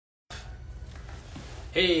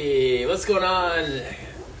Hey, what's going on?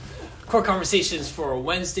 Core Conversations for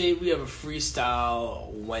Wednesday. We have a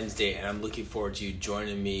Freestyle Wednesday, and I'm looking forward to you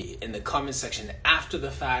joining me in the comment section after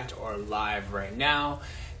the fact or live right now.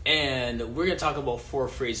 And we're going to talk about 4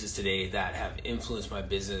 phrases today that have influenced my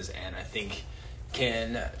business and I think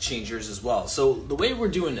can change yours as well. So the way we're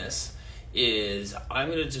doing this is I'm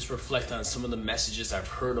going to just reflect on some of the messages I've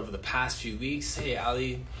heard over the past few weeks. Hey,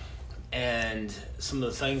 Ali. And some of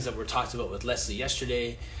the things that were talked about with Leslie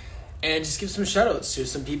yesterday, and just give some shout outs to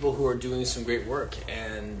some people who are doing some great work.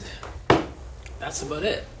 And that's about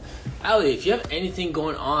it. Ali, if you have anything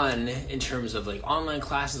going on in terms of like online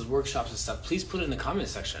classes, workshops and stuff, please put it in the comment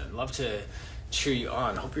section. I'd love to cheer you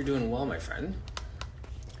on. Hope you're doing well, my friend.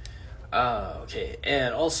 Okay,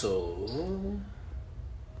 and also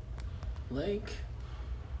like,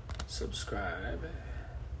 subscribe.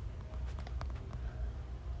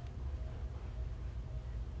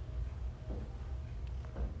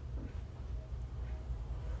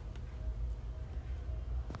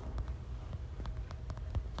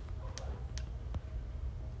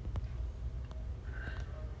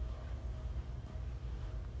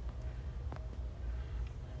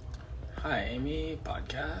 Hi, Amy,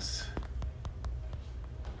 podcast.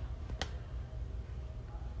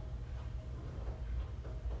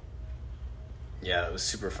 Yeah, it was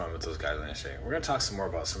super fun with those guys yesterday. We're going to talk some more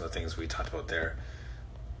about some of the things we talked about there.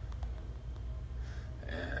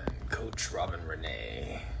 And Coach Robin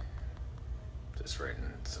Renee. Just writing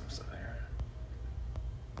some stuff there.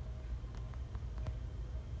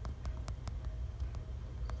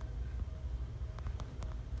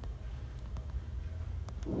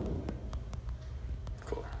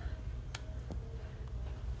 Cool.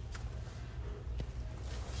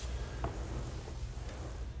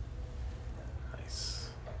 Nice.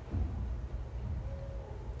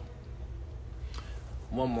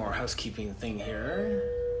 One more housekeeping thing here.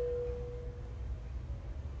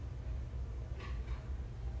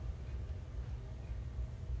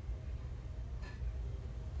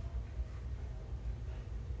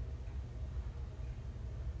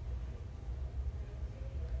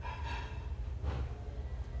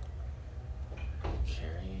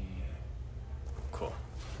 Cool.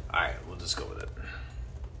 All right, we'll just go with it.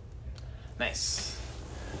 Nice.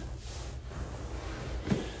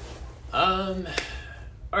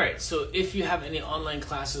 All right, so if you have any online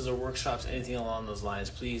classes or workshops, anything along those lines,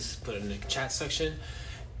 please put it in the chat section.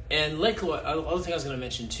 And like what other thing I was going to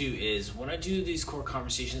mention too is when I do these core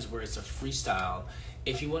conversations where it's a freestyle,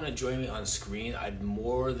 if you want to join me on screen, I'd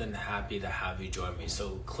more than happy to have you join me.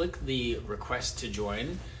 So click the request to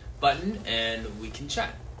join button and we can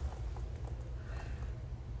chat.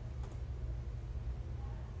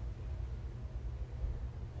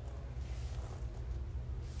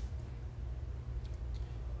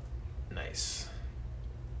 Nice.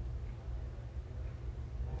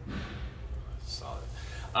 Solid.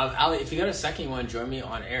 Ali, if you got a second, you want to join me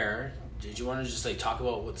on air, did you want to just like talk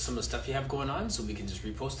about what some of the stuff you have going on so we can just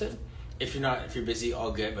repost it? If you're not, if you're busy,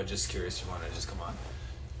 all good, but just curious if you want to just come on.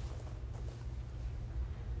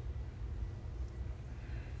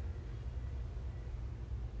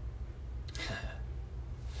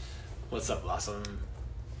 What's up, Blossom?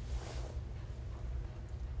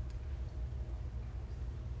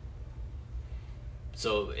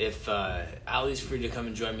 So if Ali's free to come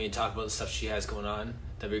and join me and talk about the stuff she has going on,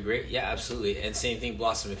 that'd be great. Yeah, absolutely. And same thing,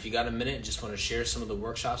 Blossom. If you got a minute, just want to share some of the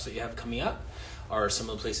workshops that you have coming up or some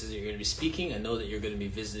of the places that you're going to be speaking. I know that you're going to be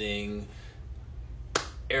visiting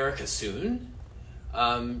Erica soon.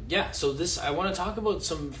 Yeah, so I want to talk about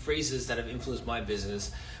some phrases that have influenced my business,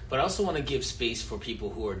 but I also want to give space for people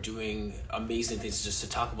who are doing amazing things just to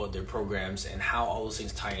talk about their programs and how all those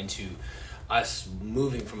things tie into us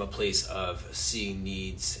moving from a place of seeing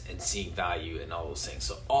needs and seeing value and all those things.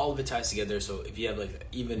 So all of it ties together. So if you have like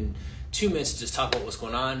even 2 minutes to just talk about what's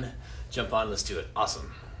going on, jump on, let's do it.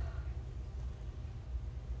 Awesome.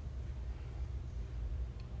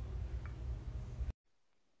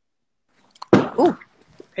 Ooh.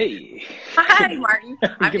 Hey. Hi, Martin.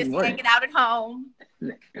 I'm Good just morning. hanging out at home.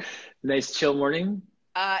 Nice chill morning.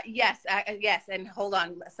 Yes, and hold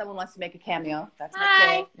on. Someone wants to make a cameo. That's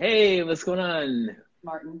Hi. okay. Hey, what's going on?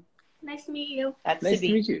 Martin. Nice to meet you. That's Nice to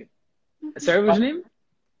Sabine. meet you. Sorry, what was your name?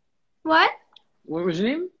 What? What was your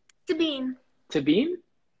name? Sabine. Tabine?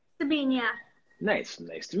 Sabine, yeah. Nice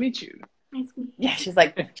to meet you. Nice to meet you. Yeah, she's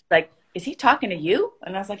like, is he talking to you?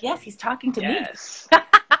 And I was like, yes, he's talking to Yes.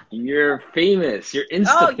 You're famous. You're Insta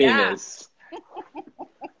Oh, yeah. famous.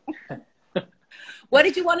 What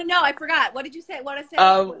did you want to know? I forgot. What did you say? What I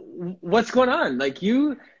said? What's going on? Like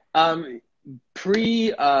you,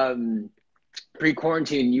 pre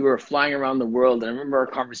pre-quarantine, you were flying around the world, and I remember our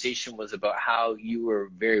conversation was about how you were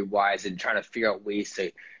very wise in trying to figure out ways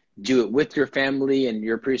to do it with your family, and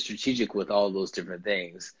you're pretty strategic with all those different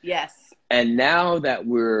things. Yes. And now that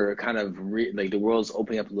we're kind of like the world's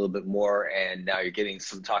opening up a little bit more, and now you're getting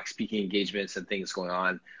some speaking engagements and things going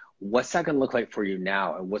on, what's that going to look like for you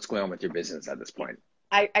now, and what's going on with your business at this point?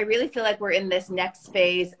 I really feel like we're in this next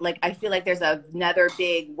phase. Like, I feel like there's another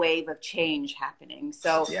big wave of change happening.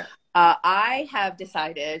 So Yeah. I have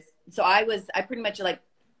decided, so I pretty much, like,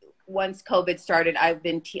 once COVID started,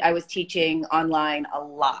 I was teaching online a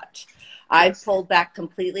lot. I've pulled back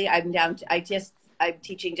completely. I'm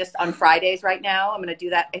teaching just on Fridays right now. I'm going to do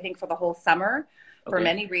that, I think, for the whole summer. For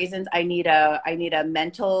many reasons. I need a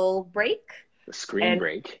mental break. A screen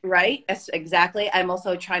break. Right. Exactly. I'm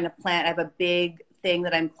also trying to plan. I have a big thing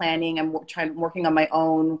that I'm planning. I'm working on my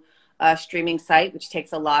own streaming site, which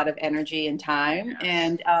takes a lot of energy and time.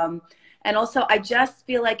 Yes. And also, I just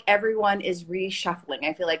feel like everyone is reshuffling.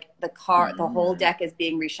 I feel like the whole deck is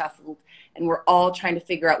being reshuffled, and we're all trying to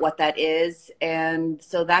figure out what that is. And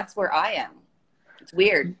so that's where I am. It's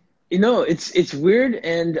weird. You know, it's weird,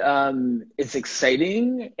 and it's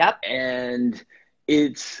exciting. Yep. And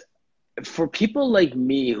it's for people like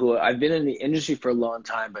me, who I've been in the industry for a long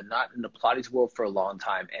time, but not in the Pilates world for a long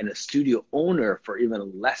time, and a studio owner for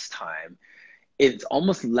even less time. It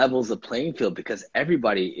almost levels the playing field because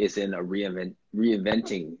everybody is in a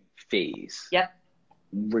reinventing phase. Yep.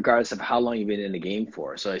 Regardless of how long you've been in the game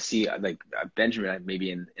for. So I see like Benjamin maybe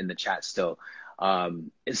in the chat still.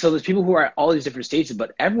 And so there's people who are at all these different stages,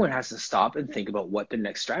 but everyone has to stop and think about what their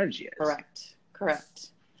next strategy is. Correct.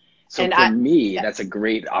 So and for me, that's a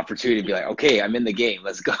great opportunity to be like, okay, I'm in the game.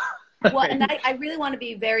 Let's go. Well, and I really want to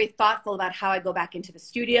be very thoughtful about how I go back into the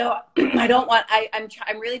studio.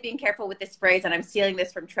 I'm really being careful with this phrase, and I'm stealing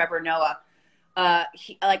this from Trevor Noah.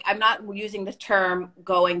 I'm not using the term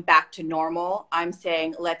going back to normal. I'm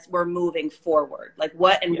saying we're moving forward. Like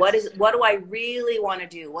what do I really want to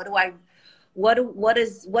do? What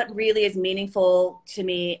really is meaningful to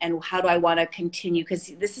me, and how do I want to continue? Because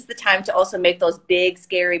this is the time to also make those big,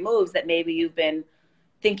 scary moves that maybe you've been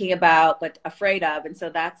thinking about but afraid of. And so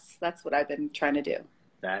that's what I've been trying to do.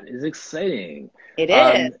 That is exciting. It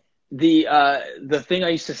is. The thing I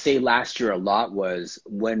used to say last year a lot was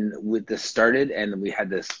when this started and we had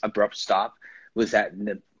this abrupt stop was that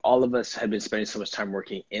all of us had been spending so much time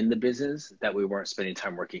working in the business that we weren't spending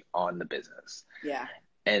time working on the business. Yeah.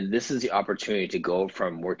 And this is the opportunity to go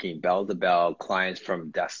from working bell to bell, clients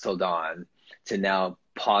from dusk till dawn, to now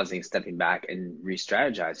pausing, stepping back, and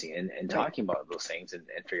re-strategizing and talking about those things and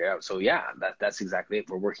figure it out. So yeah, that's exactly it.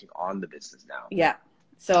 We're working on the business now. Yeah.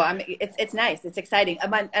 So it's nice. It's exciting.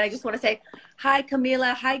 And I just want to say hi,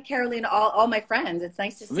 Camila. Hi, Carolina. All my friends. It's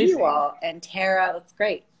nice to see you all. And Tara, it's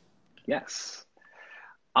great. Yes.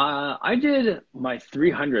 I did my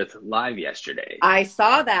 300th live yesterday. I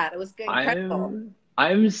saw that. It was good. Incredible.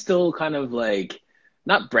 I'm still kind of like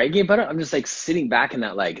not bragging about it. I'm just like sitting back in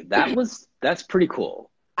that like that's pretty cool.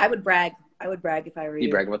 I would brag if I were you. You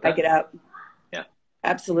brag about that? I get out. Yeah.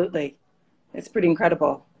 Absolutely. It's pretty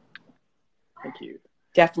incredible. Thank you.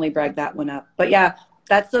 Definitely brag that one up. But yeah,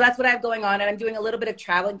 that's what I have going on, and I'm doing a little bit of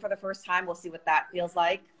traveling for the first time. We'll see what that feels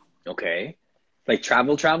like. Okay. Like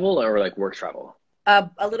travel or like work travel?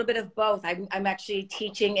 A little bit of both. I'm actually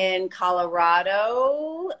teaching in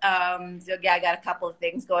Colorado. So yeah, I got a couple of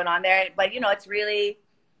things going on there, but it's really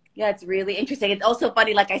interesting. It's also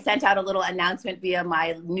funny. Like I sent out a little announcement via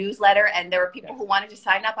my newsletter, and there were people who wanted to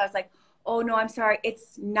sign up. I was like, oh no, I'm sorry.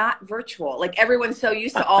 It's not virtual. Like everyone's so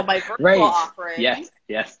used to all my virtual offerings.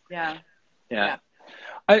 Yes. Yeah.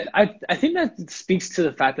 I think that speaks to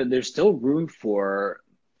the fact that there's still room for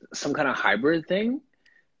some kind of hybrid thing.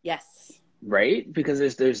 Yes. Right? Because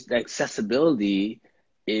there's accessibility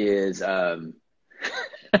is 5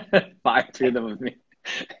 through them with me.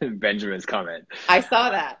 Benjamin's comment. I saw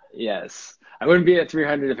that. Yes. I wouldn't be at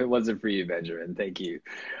 300 if it wasn't for you, Benjamin. Thank you.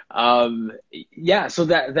 Yeah, so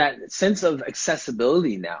that sense of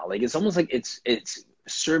accessibility now, like it's almost like it's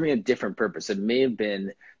serving a different purpose. It may have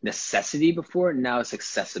been necessity before, now it's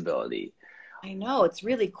accessibility. I know. It's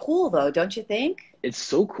really cool though, don't you think? It's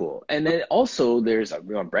so cool. And then also there's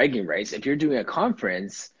bragging rights. If you're doing a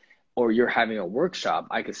conference or you're having a workshop,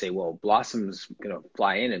 I could say, well, Blossom's going to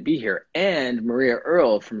fly in and be here, and Maria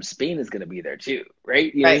Earl from Spain is going to be there too,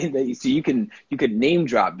 right? Right. So you could name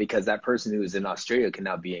drop because that person who is in Australia can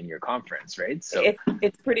now be in your conference, right? So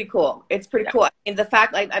it's pretty cool. It's pretty cool. And the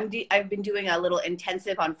fact, like I've been doing a little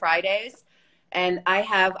intensive on Fridays, and I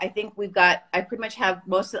pretty much have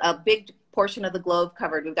a big portion of the globe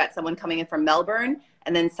covered. We've got someone coming in from Melbourne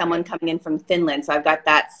and then someone coming in from Finland. So I've got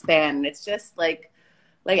that span. And it's just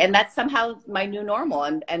and that's somehow my new normal,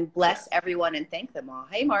 and bless everyone and thank them all.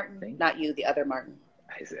 Hey, Martin, not you, the other Martin.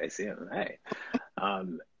 I see him. Hey.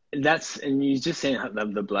 And you just saying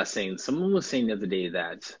the blessing. Someone was saying the other day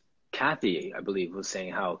that Kathy, I believe, was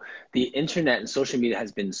saying how the internet and social media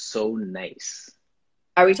has been so nice.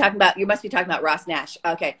 Are we talking about, you must be talking about Ross Nash.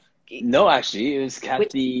 Okay. No, actually, it was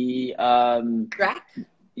Kathy,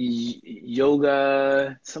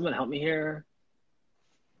 yoga. Someone help me here.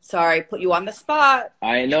 Sorry, put you on the spot.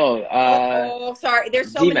 I know. Oh, sorry.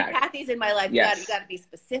 There's so D-Mac. many Kathys in my life. Yes. You got to be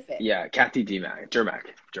specific. Yeah, Kathy Jermac.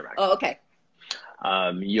 Oh, okay.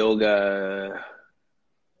 Yoga.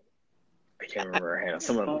 I can't remember her handle.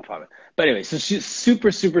 Someone will pop it. But anyway, so she's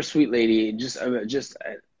super, super sweet lady. Just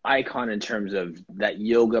an icon in terms of that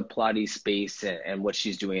yoga Pilates space and what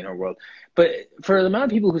she's doing in her world. But for the amount of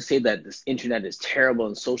people who say that this internet is terrible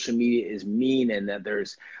and social media is mean and that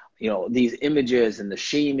there's, these images and the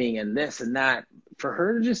shaming and this and that, for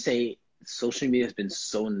her to just say social media has been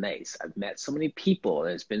so nice. I've met so many people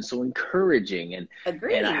and it's been so encouraging and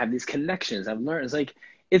I have these connections. I've learned,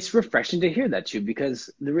 it's refreshing to hear that too,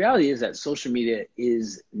 because the reality is that social media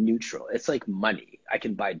is neutral. It's like money. I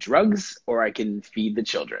can buy drugs or I can feed the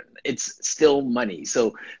children. It's still money.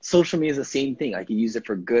 So social media is the same thing. I can use it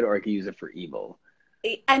for good or I can use it for evil.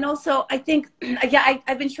 And also, I think,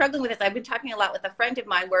 I've been struggling with this. I've been talking a lot with a friend of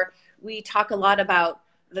mine where we talk a lot about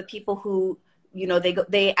the people who,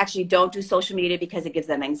 they actually don't do social media because it gives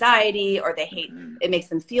them anxiety or they hate, it makes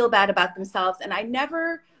them feel bad about themselves. And I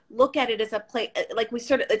never look at it as a place,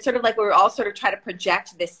 it's sort of like we're all sort of trying to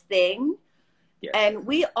project this thing. Yes. And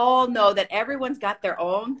we all know that everyone's got their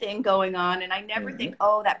own thing going on. And I never think,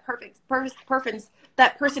 oh, that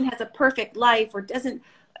that person has a perfect life or doesn't.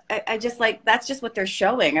 I just that's just what they're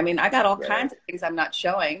showing. I mean, I got all kinds of things I'm not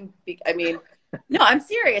showing. I mean, no, I'm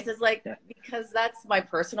serious. It's because that's my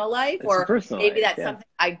personal life, or maybe that's something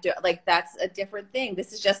I do. That's a different thing.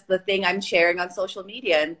 This is just the thing I'm sharing on social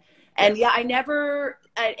media. And I never,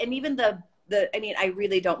 and even I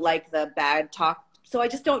really don't like the bad talk. So I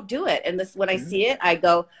just don't do it. And when I see it,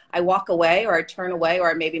 I walk away or I turn away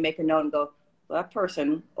or I maybe make a note and go, that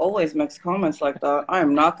person always makes comments like that.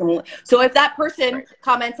 I'm not going to. So if that person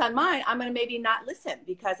comments on mine, I'm going to maybe not listen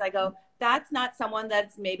because I go, that's not someone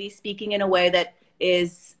that's maybe speaking in a way that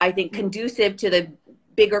is, I think, conducive to the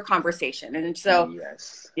bigger conversation. And so,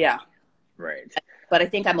 yeah. Right. But I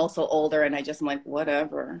think I'm also older and I just am like,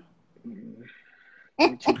 whatever.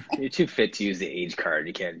 You're too fit to use the age card.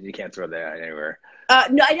 You can't throw that out anywhere.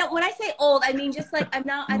 No, I don't. When I say old, I mean just I'm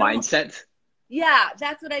not. Mindset. Yeah,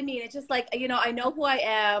 that's what I mean. It's just I know who I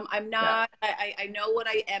am. I'm not. I know what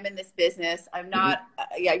I am in this business. I'm not.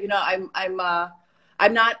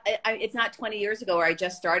 I'm not. It's not 20 years ago where I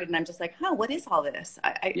just started and I'm just like, what is all this?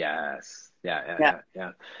 Yes. Yeah.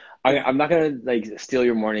 I'm not gonna steal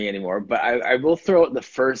your morning anymore, but I will throw out the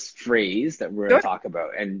first phrase that we're gonna talk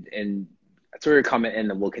about and throw your comment in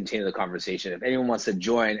and we'll continue the conversation. If anyone wants to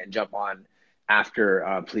join and jump on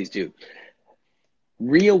after, please do.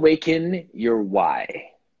 Reawaken your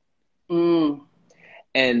why. And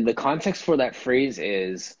the context for that phrase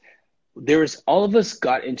is all of us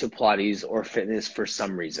got into Pilates or fitness for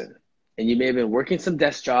some reason. And you may have been working some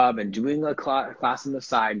desk job and doing a class on the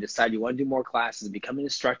side and decide you want to do more classes, become an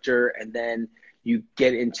instructor, and then you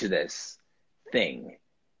get into this thing.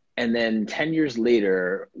 And then 10 years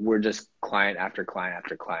later, we're just client after client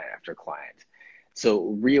after client after client. So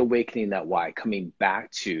reawakening that why, coming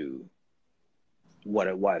back to what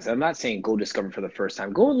it was. I'm not saying go discover for the first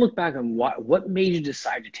time. Go and look back on what made you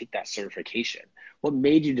decide to take that certification? What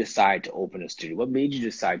made you decide to open a studio? What made you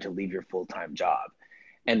decide to leave your full-time job?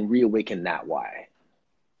 And reawaken that why.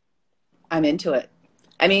 I'm into it.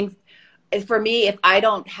 I mean, for me, if I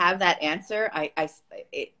don't have that answer,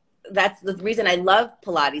 that's the reason I love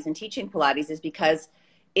Pilates and teaching Pilates is because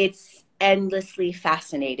it's endlessly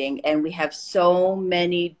fascinating. And we have so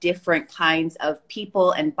many different kinds of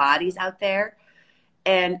people and bodies out there.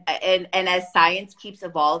 And as science keeps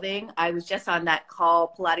evolving, I was just on that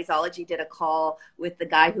call. Pilatesology did a call with the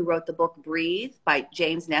guy who wrote the book Breathe by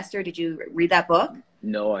James Nestor. Did you read that book?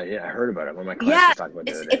 No, I heard about it. One of my clients was talking about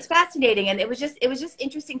it. It's fascinating, and it was just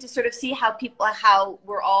interesting to sort of see how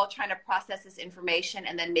we're all trying to process this information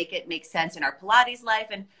and then make it make sense in our Pilates life.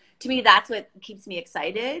 And to me, that's what keeps me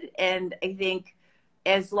excited. And I think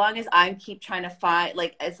as long as I keep trying to find,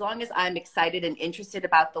 as long as I'm excited and interested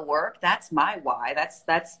about the work, that's my why. That's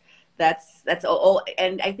all.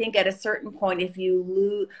 And I think at a certain point, if you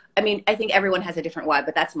lose, I think everyone has a different why,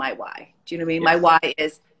 but that's my why. Do you know what I mean? Yes. My why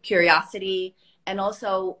is curiosity and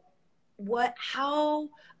also how,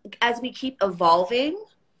 as we keep evolving,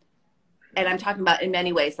 and I'm talking about in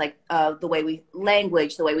many ways, like the way we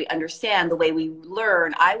language, the way we understand, the way we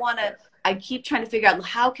learn. I keep trying to figure out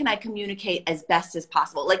how can I communicate as best as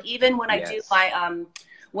possible. Like even when I do my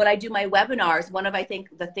webinars, one of, I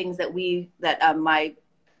think, the things that my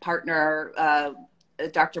partner,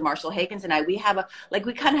 Dr. Marshall Hakens and I, we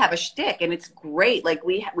kind of have a shtick, and it's great. Like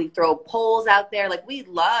we throw polls out there, like we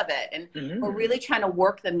love it. And we're really trying to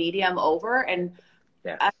work the medium over. And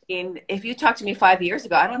I mean, if you talked to me 5 years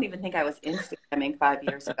ago, I don't even think I was Instagramming 5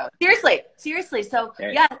 years ago. Seriously. So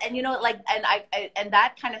yeah. And you know, like, and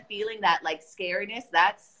that kind of feeling, that like scariness,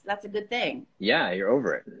 that's a good thing. Yeah. You're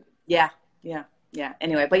over it. Yeah.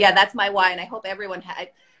 Anyway, but yeah, that's my why. And I hope everyone's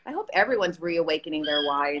reawakening their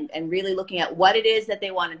why and really looking at what it is that they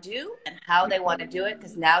want to do and how they want to do it.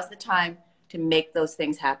 Because now's the time to make those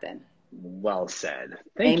things happen. Well said.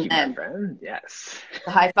 Thank you, my friend. Yes.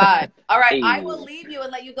 The high five. All right. I will leave you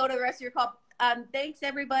and let you go to the rest of your call. Thanks,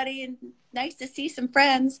 everybody. And nice to see some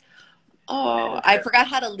friends. Oh, I forgot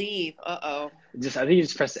how to leave. I think you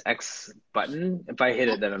just press the X button. If I hit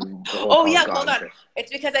it, then I'm. Hold on.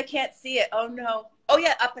 It's because I can't see it. Oh, no. Oh,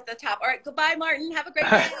 yeah. Up at the top. All right. Goodbye, Martin. Have a great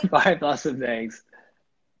day. Bye. Blossom. Thanks.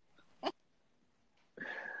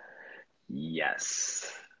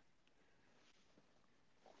 Yes.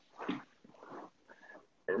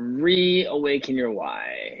 Reawaken your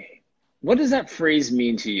why. What does that phrase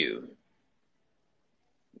mean to you?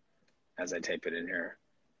 As I type it in here.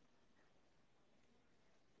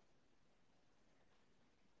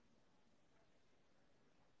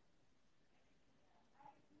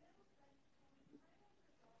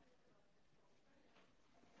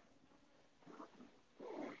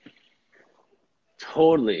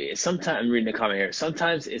 Totally. Sometimes I'm reading a comment here.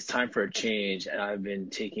 Sometimes it's time for a change, and I've been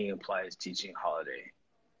taking applies teaching holiday.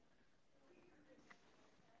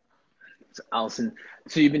 So Allison,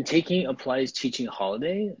 so you've been taking applies teaching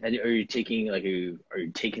holiday, and are you taking are you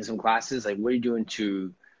taking some classes? Like, what are you doing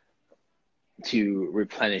to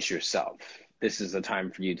replenish yourself? This is the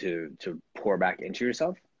time for you to pour back into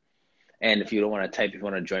yourself. And if you don't want to type, if you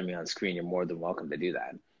want to join me on screen, you're more than welcome to do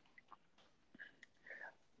that.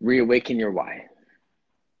 Reawaken your why.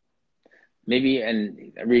 Maybe,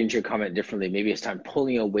 and reading your comment differently, maybe it's time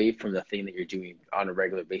pulling away from the thing that you're doing on a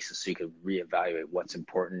regular basis so you can reevaluate what's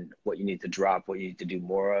important, what you need to drop, what you need to do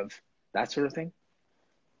more of, that sort of thing.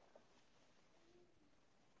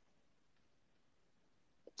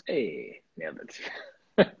 Hey, nailed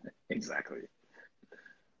it. Exactly.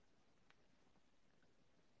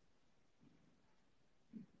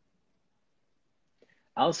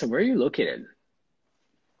 Allison, where are you located?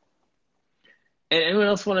 And anyone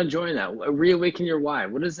else want to join that? Reawaken your why.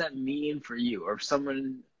 What does that mean for you? Or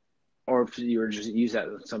if you were just use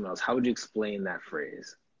that with someone else, how would you explain that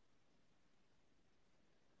phrase?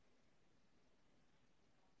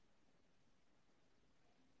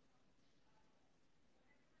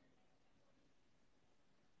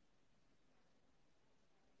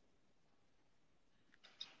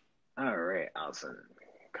 All right, Allison,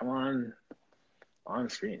 come on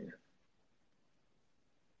screen.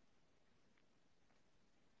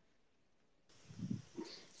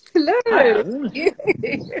 Hello. Hi.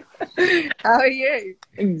 How are you?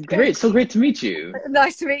 Great. So great to meet you.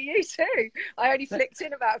 Nice to meet you too. I only flicked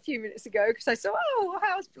in about a few minutes ago because I saw,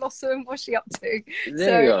 how's Blossom? What's she up to?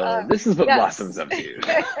 There you go. This is what Blossom's up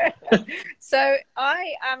to. So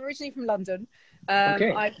I am originally from London.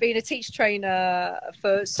 Okay. I've been a teacher trainer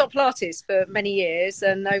for stop Pilates for many years,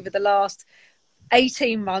 and over the last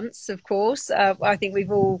 18 months, of course, I think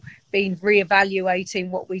we've all been reevaluating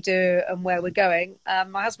what we do and where we're going.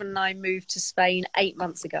 My husband and I moved to Spain 8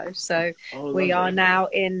 months ago. So we are now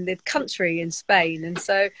in the country in Spain. And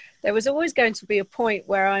so there was always going to be a point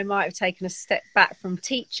where I might have taken a step back from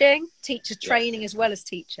teacher training as well as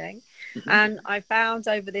teaching. Mm-hmm. And I found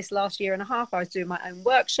over this last year and a half, I was doing my own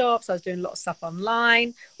workshops. I was doing a lot of stuff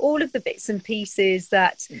online, all of the bits and pieces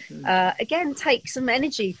that, again, take some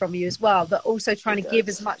energy from you as well, but also trying to give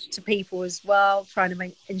as much to people as well, trying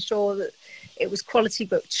to ensure that it was quality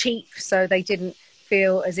but cheap, so they didn't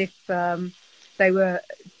feel as if I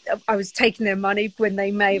was taking their money when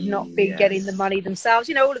they may have not been getting the money themselves,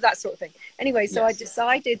 all of that sort of thing. Anyway, so I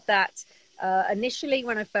decided that initially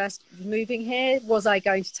when I first was moving here, was I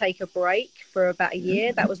going to take a break for about a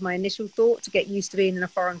year? That was my initial thought, to get used to being in a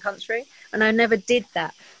foreign country. And I never did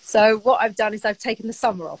that. So what I've done is I've taken the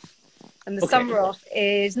summer off. And the summer off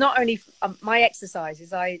is not only my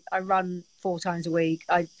exercises. I run 4 times a week.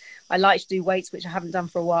 I like to do weights, which I haven't done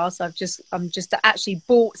for a while. So I'm just actually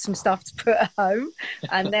bought some stuff to put at home.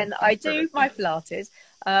 And then I do my Pilates.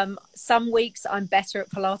 Some weeks I'm better at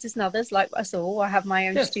Pilates than others, like us all. I have my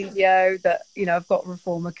own Yeah. studio that, you know, I've got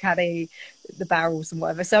Reformer Caddy, the barrels and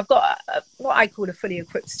whatever. So I've got what I call a fully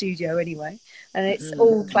equipped studio anyway. And it's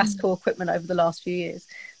all classical equipment over the last few years.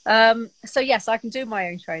 So yes, I can do my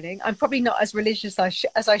own training. I'm probably not as religious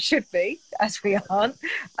as I should be, as we aren't.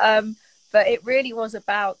 But it really was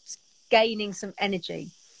about gaining some energy.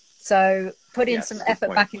 So putting Yes, some good effort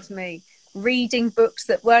point. back into me, reading books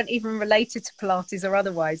that weren't even related to Pilates or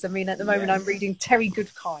otherwise. I mean, at the moment I'm Yes. reading Terry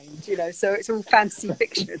Goodkind, you know, so it's all fantasy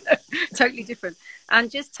fiction, totally different. And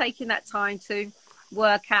just taking that time to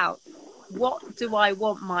work out, what do I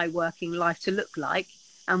want my working life to look like?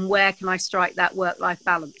 And where can I strike that work-life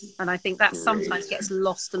balance? And I think that sometimes Great. gets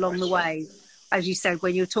lost along the way. As you said,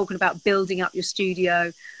 when you're talking about building up your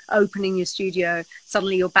studio, opening your studio,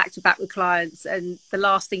 suddenly you're back to back with clients. And the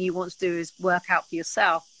last thing you want to do is work out for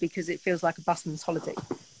yourself because it feels like a busman's holiday.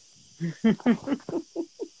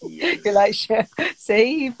 Yes. You're like, sure.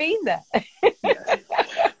 See, you've been there. Yes.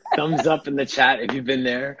 Thumbs up in the chat if you've been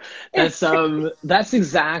there. That's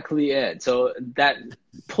exactly it. So that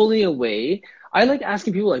pulling away, I like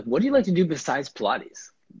asking people, like, what do you like to do besides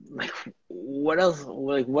Pilates? Like, what else?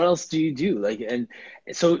 Like, what else do you do? Like, and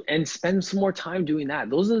spend some more time doing that.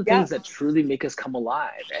 Those are the Yeah, things that truly make us come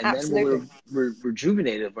alive. And then when absolutely. we're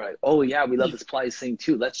rejuvenated, we're like, oh yeah, we love this Pilates thing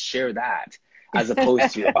too. Let's share that. As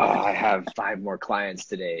opposed to, oh, I have 5 more clients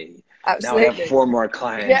today. Now I have Absolutely. 4 more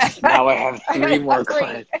clients. Yeah. Now I have 3 more Three.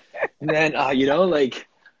 clients. And then, you know, like,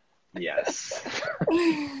 yes.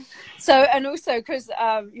 So, and also because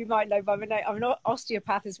you might know by my name, I'm an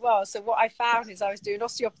osteopath as well. So what I found is I was doing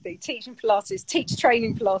osteopathy, teaching Pilates,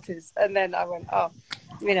 training Pilates. And then I went, oh,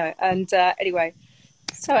 you know, and anyway.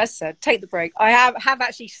 So as I said, take the break. I have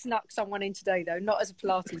actually snuck someone in today, though, not as a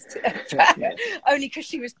Pilates, only because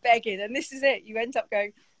she was begging. And this is it. You end up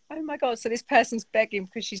going, oh my God, so this person's begging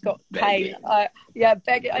because she's got pain. Begging.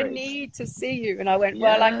 Right. I need to see you. And I went,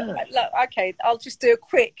 Yeah. well, look, okay, I'll just do a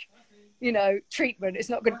quick, you know, treatment. It's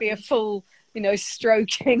not going to be a full, you know,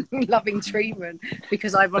 stroking, loving treatment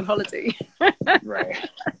because I'm on holiday. Right.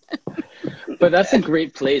 But that's a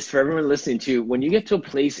great place for everyone listening to. When you get to a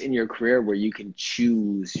place in your career where you can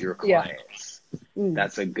choose your clients,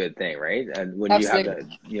 that's a good thing, right? And when Absolutely. you have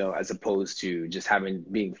that, you know, as opposed to just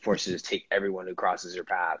being forced to just take everyone who crosses your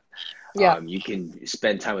path, you can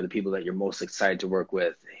spend time with the people that you're most excited to work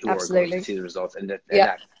with, who are going to see the results, and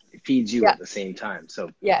that feeds you at the same time.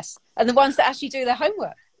 So yes, and the ones that actually do their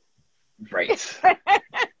homework. Right.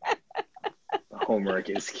 Homework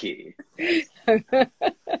is key.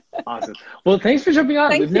 Awesome. Well, thanks for jumping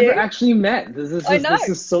on. We've never actually met. This is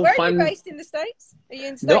so Where fun. Are you based in the States? Are you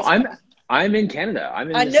in the States? No, I'm in Canada.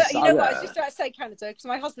 I'm in I know. Mississauga. You know what? I was just about to say Canada because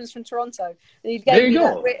my husband's from Toronto. And he gave there you me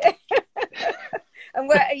go. And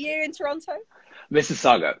where are you in Toronto?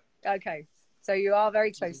 Mississauga. Okay, so you are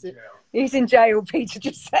very close. He's in jail. Peter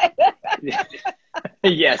just said.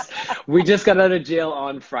 Yes, we just got out of jail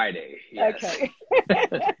on Friday. Yes. Okay.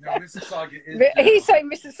 No, Mississauga is jail. He's saying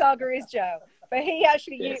Mississauga is jail, but he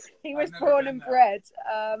actually he was I've never born been and there. bred.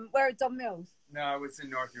 Where at Don Mills? No, it's in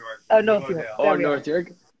North York. Oh, North York. Oh, North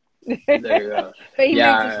York. There you go. But he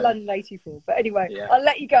moved to London '84. But anyway, I'll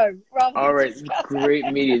let you go. All right, great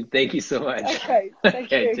meeting. Thank you so much. Okay,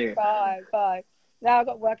 thank you. Bye. Now I've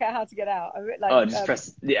got to work out how to get out. I'm a bit like, just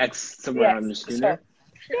press the X somewhere on the screen there.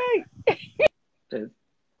 Yay.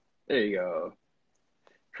 There you go.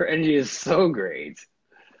 Her energy is so great.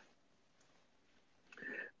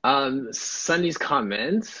 Sunny's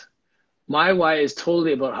comment. My why is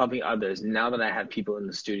totally about helping others now that I have people in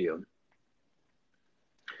the studio.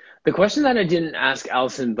 The question that I didn't ask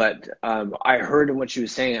Allison, but I heard what she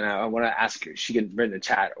was saying, and I want to ask her, she can write in the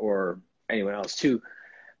chat or anyone else too.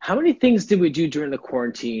 How many things did we do during the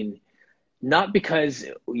quarantine? Not because,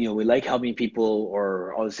 you know, we like helping people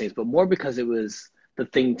or all these things, but more because it was the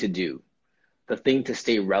thing to do, the thing to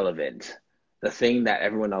stay relevant, the thing that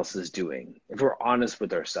everyone else is doing. If we're honest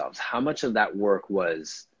with ourselves, how much of that work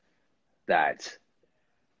was that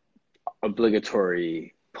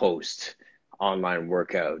obligatory post, online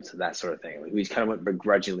workouts, that sort of thing? We kind of went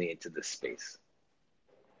begrudgingly into this space.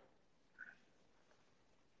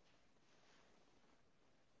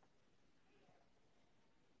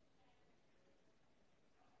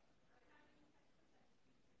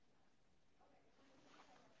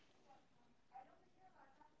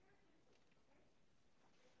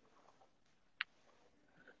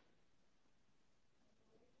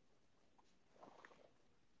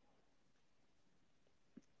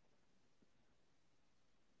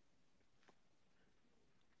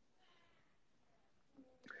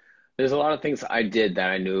 There's a lot of things I did that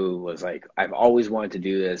I knew was like, I've always wanted to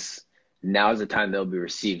do this. now is the time they'll be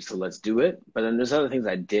received. So let's do it. But then there's other things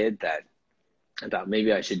I did that I thought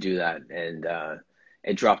maybe I should do that. And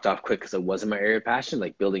it dropped off quick because it wasn't my area of passion,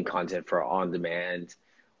 like building content for on demand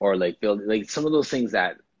or like building like some of those things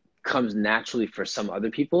that comes naturally for some other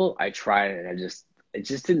people. I tried and it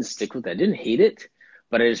just didn't stick with it. I didn't hate it,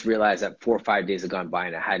 but I just realized that 4 or 5 days had gone by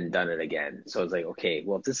and I hadn't done it again. So I was like, okay,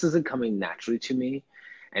 well, if this isn't coming naturally to me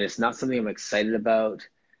and it's not something I'm excited about,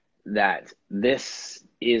 that this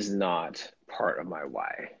is not part of my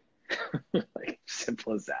why. Like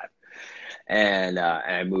simple as that. And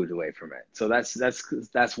I moved away from it. So that's one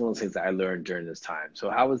of those things that I learned during this time. So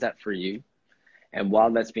how was that for you? And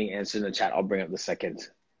while that's being answered in the chat, I'll bring up the second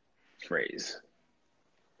phrase.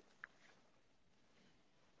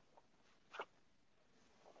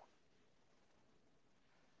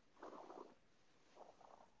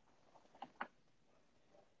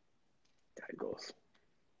 That goes.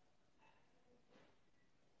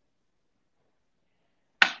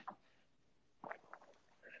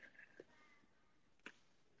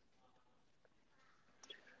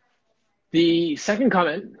 The second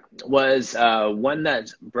comment was one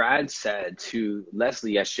that Brad said to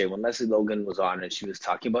Leslie yesterday when Leslie Logan was on and she was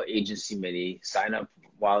talking about agency mini, sign up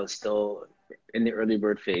while it's still in the early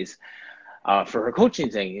bird phase for her coaching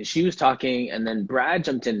thing. And she was talking and then Brad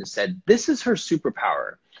jumped in and said, this is her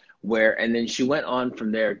superpower. And then he went on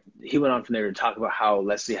from there to talk about how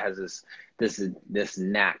Leslie has this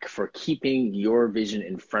knack for keeping your vision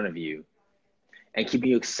in front of you and keeping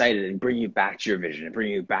you excited and bringing you back to your vision and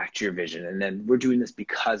bringing you back to your vision. And then we're doing this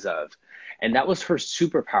because of, and that was her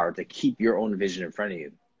superpower, to keep your own vision in front of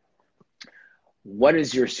you. What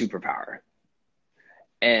is your superpower?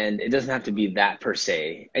 And it doesn't have to be that per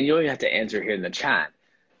se. And you don't even have to answer here in the chat,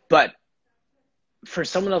 but for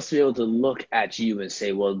someone else to be able to look at you and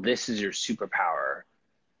say, well, this is your superpower.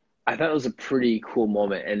 I thought it was a pretty cool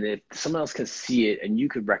moment. And if someone else can see it and you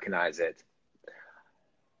could recognize it,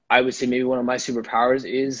 I would say maybe one of my superpowers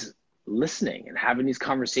is listening and having these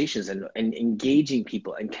conversations and engaging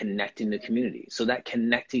people and connecting the community. So that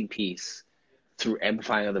connecting piece through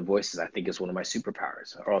amplifying other voices, I think is one of my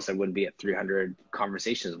superpowers, or else I wouldn't be at 300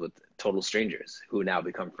 conversations with total strangers who now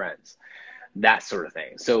become friends, that sort of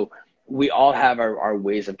thing. So we all have our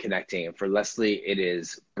ways of connecting. And for Leslie, it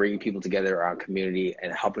is bringing people together around community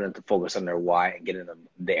and helping them to focus on their why and getting them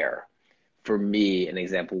there. For me, an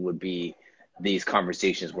example would be these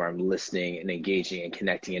conversations where I'm listening and engaging and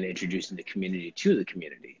connecting and introducing the community to the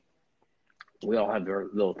community. We all have our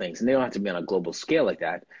little things, and they don't have to be on a global scale like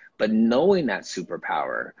that, but knowing that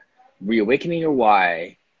superpower, reawakening your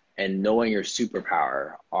why, and knowing your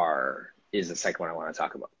superpower is the second one I want to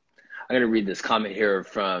talk about. I'm going to read this comment here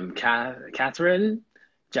from Catherine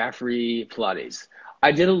Jaffrey Pilates.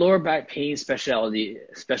 I did a lower back pain specialty,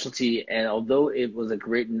 and although it was a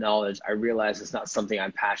great knowledge, I realized it's not something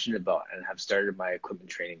I'm passionate about and have started my equipment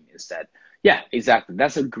training instead. Yeah, exactly.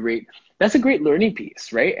 That's a great learning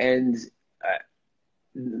piece, right? And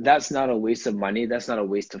that's not a waste of money. That's not a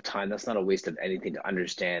waste of time. That's not a waste of anything to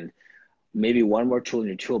understand maybe one more tool in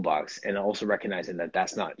your toolbox, and also recognizing that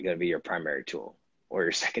that's not going to be your primary tool or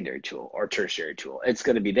your secondary tool or tertiary tool. It's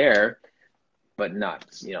going to be there, but not,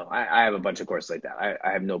 I have a bunch of courses like that.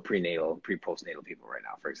 I have no pre-postnatal people right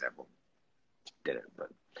now, for example. Didn't, but.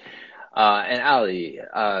 And Ali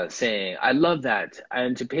saying, I love that.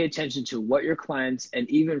 And to pay attention to what your clients and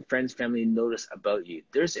even friends, family notice about you.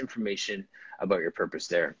 There's information about your purpose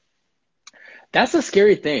there. That's a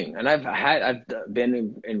scary thing. And I've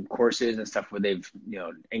been in courses and stuff where they've,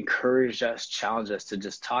 encouraged us, challenged us to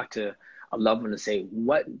just talk to a loved one and say,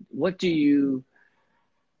 what do you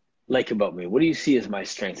like about me? What do you see as my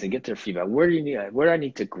strengths? And get their feedback. Where do I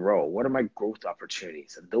need to grow? What are my growth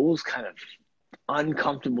opportunities? And those kind of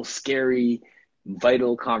uncomfortable, scary,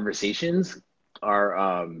 vital conversations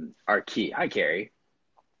are key. Hi, Carrie.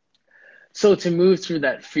 So to move through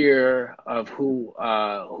that fear of who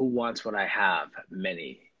wants what I have,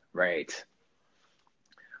 many, right?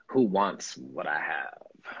 Who wants what I have?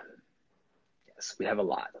 Yes, we have a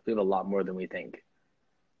lot. We have a lot more than we think.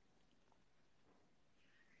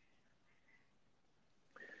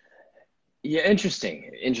 Yeah,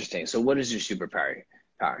 interesting. So what is your superpower?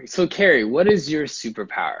 So Carrie, what is your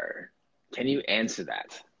superpower? Can you answer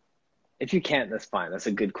that? If you can't, that's fine. That's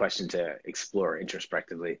a good question to explore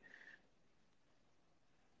introspectively.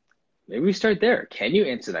 Maybe we start there. Can you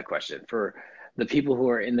answer that question? For the people who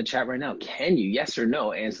are in the chat right now, can you, yes or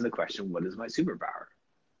no, answer the question, what is my superpower?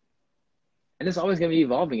 And it's always going to be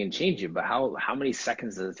evolving and changing, but how many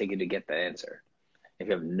seconds does it take you to get the answer? If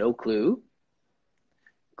you have no clue,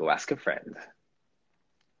 go ask a friend.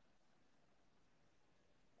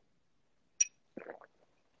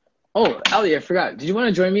 Oh, Ali, I forgot. Did you want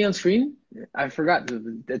to join me on screen? I forgot.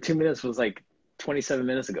 The 2 minutes was like 27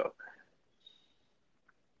 minutes ago.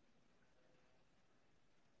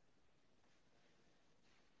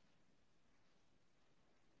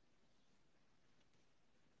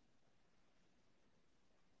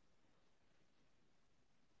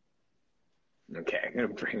 Okay, I'm gonna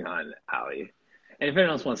bring on Ali. And if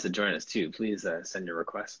anyone else wants to join us too, please send your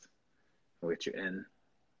request. We'll get you in.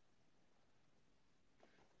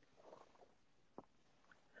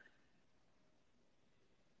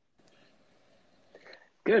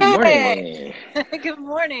 Good Hey, morning. good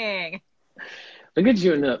morning. Look at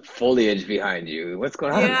you in the foliage behind you. What's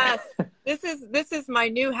going on? Yes, this is my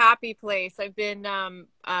new happy place. I've been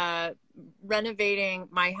renovating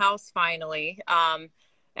my house finally,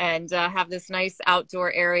 and have this nice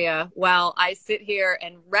outdoor area while I sit here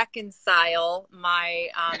and reconcile my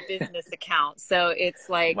business account. So it's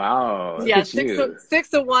like, Wow, look yeah, at you.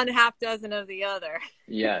 six of one, half dozen of the other.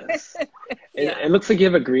 Yes. It, Yeah. it looks like you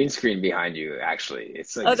have a green screen behind you, actually.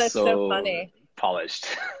 It's Oh, like that's so so funny. polished.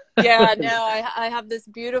 Yeah, no, I have this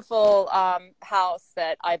beautiful house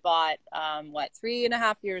that I bought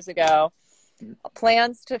 3.5 years ago.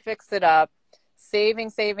 Plans to fix it up,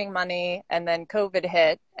 saving money, and then COVID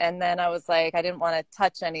hit, and then I was like, I didn't want to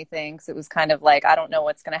touch anything, so it was kind of like I don't know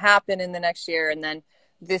what's going to happen in the next year, and then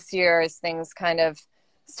this year as things kind of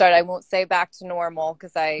start, I won't say back to normal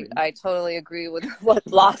because I totally agree with what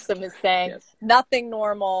Blossom is saying. Yes. Nothing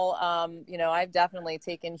normal. I've definitely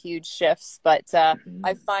taken huge shifts, but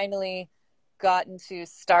I finally gotten to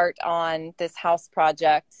start on this house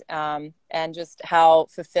project, and just how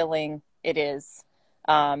fulfilling it is.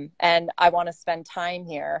 And I want to spend time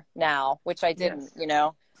here now, which I didn't.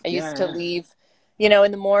 Yes. I used to Yeah. leave,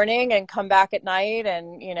 in the morning and come back at night,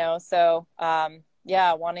 and so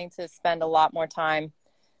yeah, wanting to spend a lot more time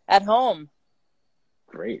at home.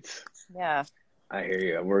 Great. Yeah. I hear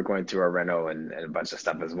you. We're going through our reno and a bunch of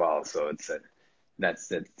stuff as well. So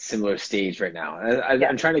that's a similar stage right now. Yeah.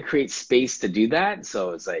 I'm trying to create space to do that. So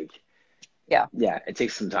it's like, Yeah. yeah, it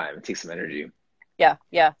takes some time. It takes some energy. Yeah.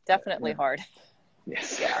 Definitely Yeah. hard.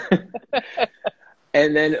 Yes. Yeah.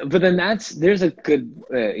 And then, but then there's a good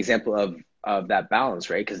example of that balance,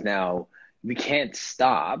 right? Because now we can't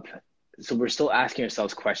stop. So we're still asking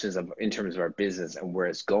ourselves questions in terms of our business and where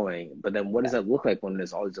it's going. But then what does that look like when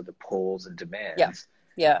there's all these other pulls and Yeah. demands?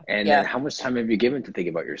 Yeah. And Yeah. then how much time have you given to think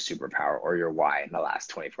about your superpower or your why in the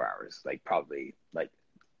last 24 hours? Like probably like,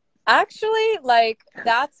 Actually, like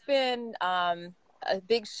that's been a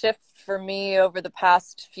big shift for me over the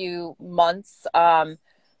past few months.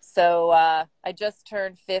 So I just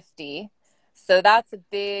turned 50. So that's a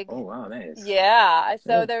big, oh, wow, nice. yeah.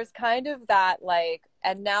 So Yeah. there's kind of that like,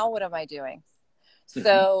 and now what am I doing? Mhm.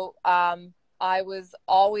 So I was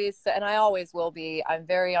always, and I always will be, I'm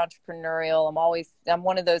very entrepreneurial. I'm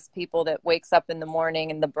one of those people that wakes up in the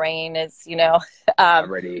morning and the brain is,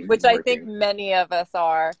 Already which I think working. many of us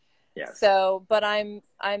are. Yes. So, but I'm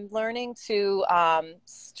learning to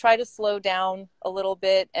try to slow down a little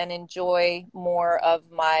bit and enjoy more of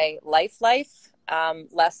my life, less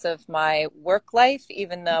of my work life,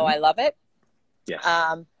 even though I love it. Yes.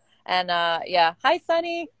 And yeah, hi,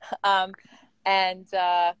 Sunny. And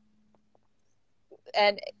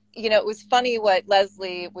it was funny what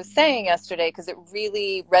Leslie was saying yesterday because it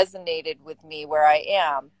really resonated with me where I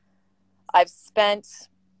am. I've spent,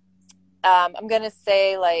 I'm going to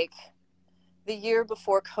say like the year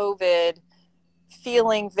before COVID,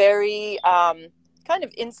 feeling very kind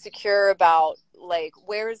of insecure about like,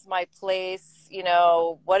 where's my place?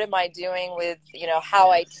 What am I doing with,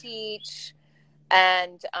 how I teach?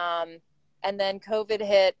 And then COVID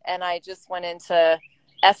hit and I just went into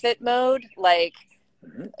F it mode. Like,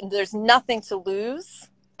 there's nothing to lose.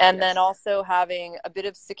 And then also having a bit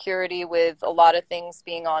of security with a lot of things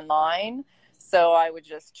being online. So I would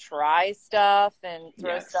just try stuff and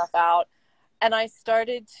throw stuff out. And I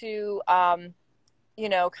started to, kind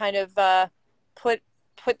of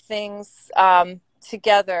put things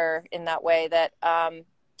together in that way that,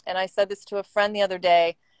 and I said this to a friend the other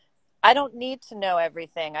day, I don't need to know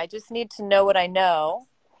everything. I just need to know what I know.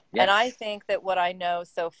 Yes. And I think that what I know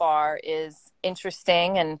so far is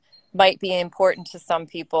interesting and might be important to some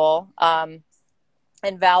people, and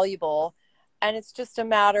valuable. And it's just a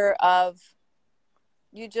matter of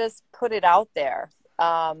you just put it out there.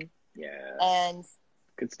 And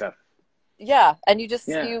good stuff. Yeah. And you just,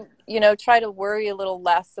 try to worry a little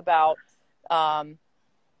less about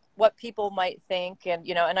what people might think. And,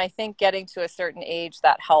 and I think getting to a certain age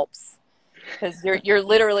that helps. Because you're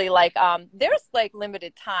literally like, there's like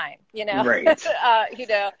limited time, Right.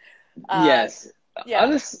 Yes. Yeah.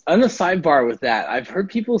 On the sidebar with that, I've heard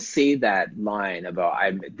people say that line about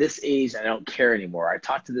I'm at this age, I don't care anymore. I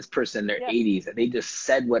talked to this person in their Yeah. 80s and they just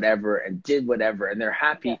said whatever and did whatever and they're Yeah.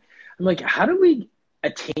 happy. I'm like, how do we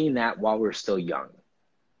attain that while we're still young?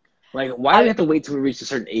 Like, why do we I have to wait till we reach a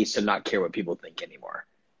certain age to not care what people think anymore?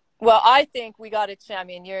 Well, I think we got to. I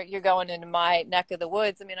mean, you're going into my neck of the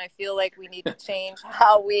woods. I mean, I feel like we need to change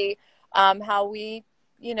how we,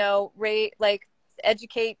 rate, like,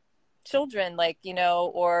 educate children, like,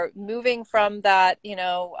 or moving from that,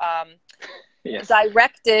 Yes.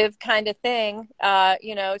 directive kind of thing,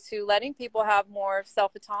 to letting people have more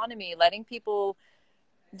self autonomy, letting people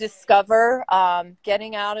discover,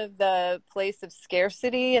 getting out of the place of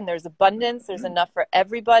scarcity, and there's abundance, there's enough for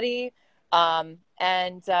everybody. And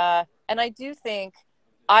I do think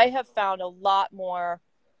I have found a lot more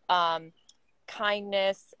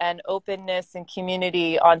kindness and openness and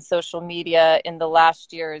community on social media in the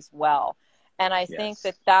last year as well. And I think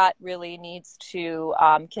that really needs to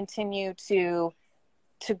continue to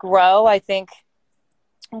grow. I think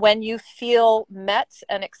when you feel met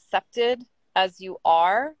and accepted as you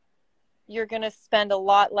are, you're going to spend a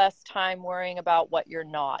lot less time worrying about what you're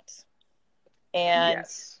not. And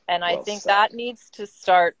I think that needs to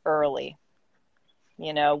start early.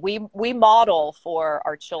 We model for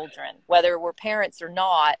our children, whether we're parents or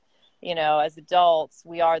not. As adults,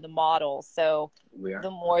 we are the model. So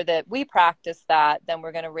the more that we practice that, then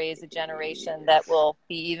we're going to raise a generation that will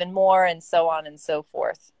be even more, and so on and so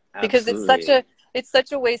forth. Because it's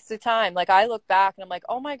such a waste of time. Like, I look back and I'm like,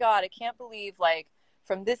 oh my God, I can't believe, like,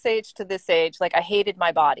 from this age to this age, like, I hated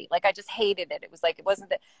my body. Like, I just hated it. It was like, it wasn't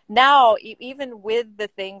that. Now, even with the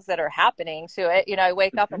things that are happening to it, I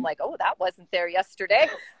wake up, I'm like, oh, that wasn't there yesterday.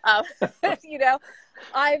 I'm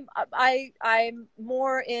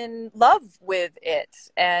more in love with it.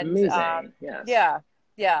 And amazing.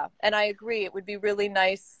 Yeah. And I agree. It would be really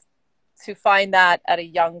nice to find that at a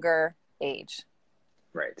younger age.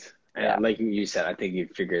 Right. Yeah. And like you said, I think you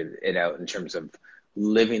figured it out in terms of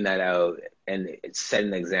living that out and setting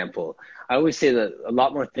an example. I always say that a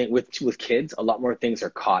lot more things with kids, a lot more things are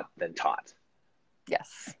caught than taught.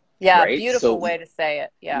 Yes. Yeah. Right? Beautiful way to say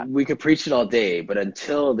it. Yeah. We could preach it all day, but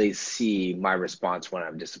until they see my response when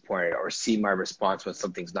I'm disappointed, or see my response when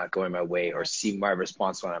something's not going my way, or see my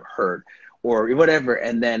response when I'm hurt, or whatever,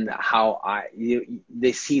 and then how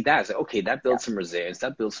they see that, it's like, okay, that builds some resilience,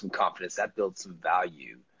 that builds some confidence, that builds some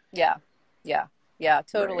value. Yeah,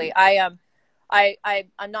 totally. Right.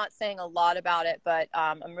 I'm not saying a lot about it, but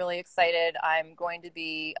I'm really excited. I'm going to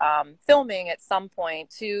be filming at some point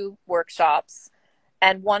 2 workshops,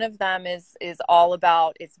 and one of them is all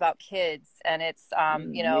about kids, and it's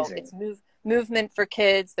it's movement for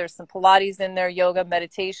kids. There's some Pilates in there, yoga,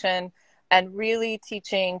 meditation, and really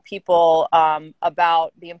teaching people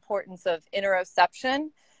about the importance of interoception.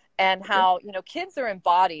 And how, kids are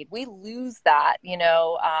embodied. We lose that,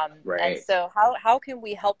 Right. And so how can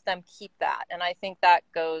we help them keep that? And I think that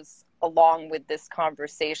goes along with this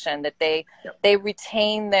conversation, that they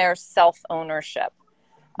retain their self-ownership.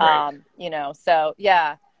 Right. So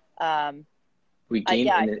yeah. We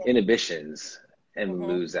gain inhibitions and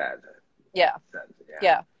lose that. Yeah.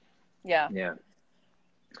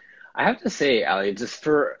 I have to say, Ali, just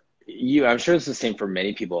for you, I'm sure it's the same for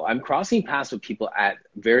many people. I'm crossing paths with people at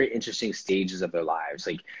very interesting stages of their lives.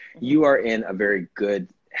 Like, you are in a very good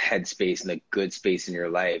headspace and a good space in your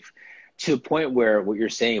life, to a point where what you're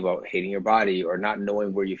saying about hating your body or not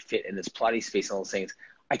knowing where you fit in this Pilates space and all those things,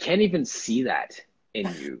 I can't even see that in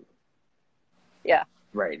you.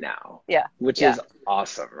 Right now. Which is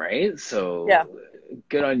awesome, right? So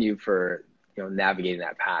good on you for navigating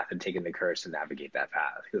that path and taking the courage to navigate that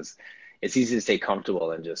path, because it's easy to stay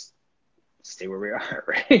comfortable and just stay where we are,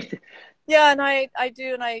 right? Yeah, and I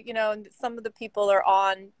do, and some of the people are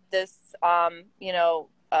on this, on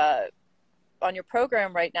your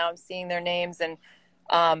program right now. I'm seeing their names, and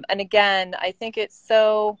again, I think it's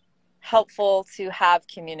so helpful to have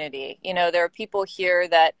community. There are people here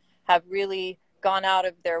that have really gone out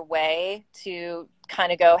of their way to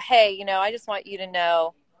kind of go, hey, I just want you to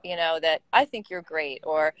know, that I think you're great,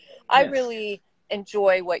 or I really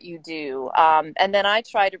enjoy what you do. And then I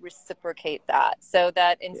try to reciprocate that, so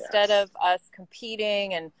that instead of us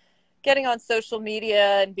competing and getting on social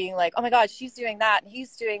media and being like, oh my God, she's doing that and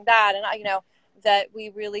he's doing that, and that we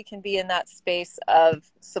really can be in that space of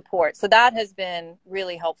support. So that has been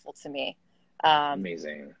really helpful to me.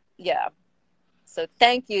 Amazing. Yeah. So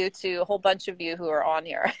thank you to a whole bunch of you who are on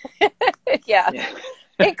here.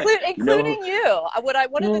 Including you.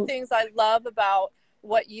 One of the things I love about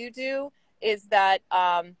what you do is that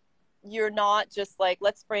you're not just like,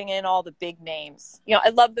 let's bring in all the big names. You know, I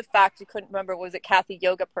love the fact you couldn't remember, was it Kathy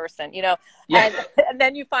Yoga person, you know, Yeah. and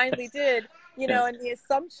then you finally did, you know, and the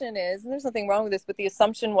assumption is, and there's nothing wrong with this, but the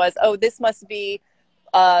assumption was, oh, this must be,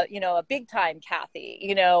 you know, a big time Kathy,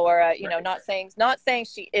 you know, or, you know, not saying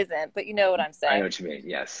she isn't, but you know what I'm saying. I know what you mean.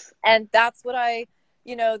 Yes. And that's what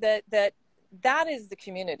you know, that is the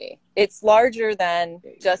community. It's larger than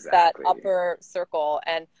just that upper circle.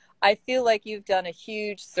 And I feel like you've done a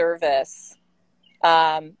huge service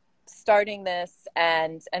starting this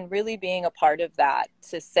and really being a part of that,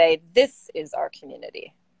 to say this is our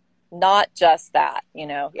community, not just that, you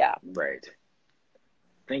know. Yeah. Right.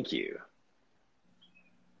 Thank you.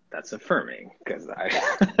 That's affirming, because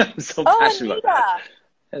I'm so passionate about that.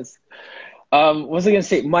 Yes. What was I going to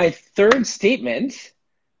say? My third statement,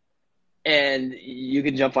 and you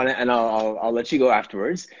can jump on it and I'll let you go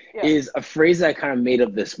afterwards, is a phrase that I kind of made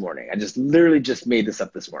up this morning. I just literally just made this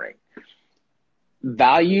up this morning.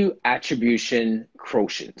 Value attribution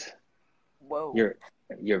quotient. Whoa.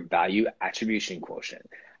 Your value attribution quotient.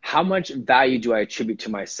 How much value do I attribute to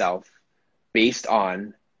myself based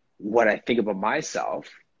on what I think about myself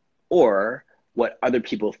or what other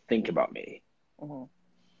people think about me? Mm-hmm.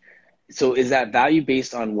 So is that value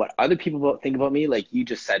based on what other people think about me? Like you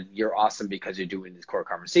just said, you're awesome because you're doing these core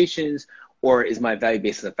conversations. Or is my value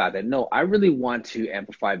based on the fact that, no, I really want to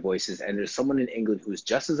amplify voices, and there's someone in England who's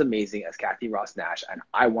just as amazing as Kathy Ross Nash, and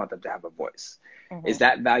I want them to have a voice. Mm-hmm. Is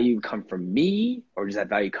that value come from me, or does that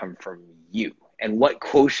value come from you? And what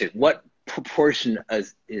quotient, what proportion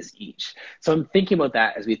is each? So I'm thinking about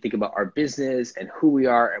that as we think about our business and who we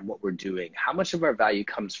are and what we're doing. How much of our value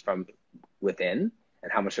comes from within,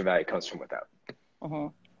 and how much of value comes from without? Mm-hmm.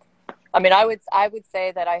 I mean, I would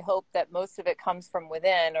say that I hope that most of it comes from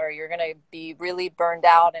within, or you're going to be really burned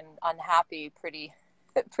out and unhappy pretty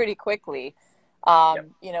quickly.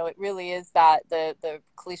 You know, it really is that the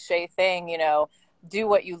cliche thing, you know, do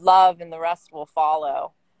what you love and the rest will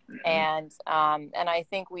follow. Mm-hmm. And I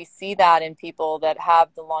think we see that in people that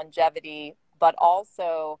have the longevity, but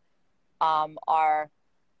also are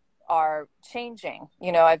changing.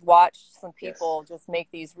 You know, I've watched some people just make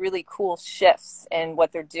these really cool shifts in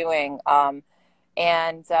what they're doing. And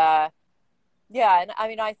I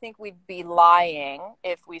mean, I think we'd be lying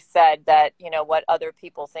if we said that, you know, what other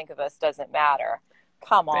people think of us doesn't matter.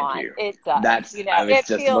 Come on. Thank you. It does. That's, you know, I was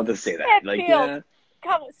just about to say that. Like,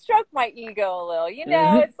 come stroke my ego a little, you know.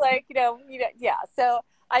 Mm-hmm. It's like, you know, so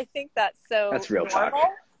I think that's real normal.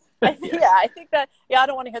 Talk. Yeah, I think that, I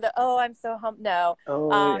don't want to hear that, oh, I'm so no.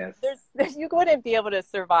 There's you wouldn't be able to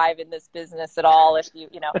survive in this business at all if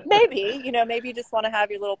you know, maybe you just want to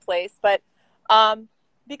have your little place, but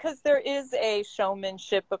because there is a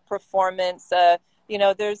showmanship, a performance, you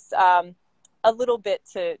know, there's a little bit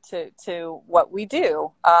to what we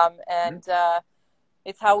do, and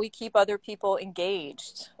it's how we keep other people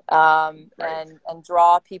engaged, and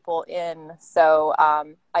draw people in. So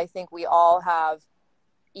I think we all have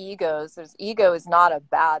egos. Ego is not a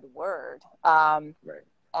bad word.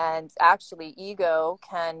 And actually ego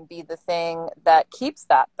can be the thing that keeps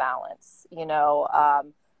that balance, you know,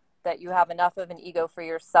 that you have enough of an ego for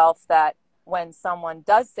yourself that when someone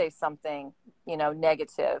does say something, you know,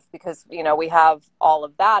 negative, because, you know, we have all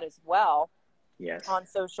of that as well on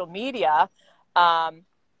social media.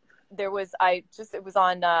 It was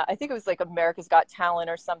on, I think it was like America's Got Talent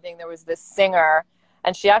or something. There was this singer,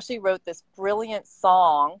 and she actually wrote this brilliant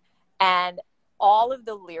song, and all of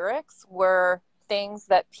the lyrics were things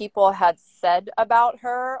that people had said about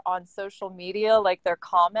her on social media, like their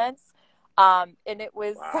comments. And it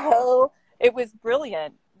was it was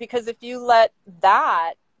brilliant, because if you let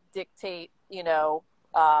that dictate, you know,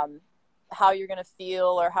 how you're going to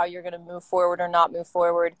feel or how you're going to move forward or not move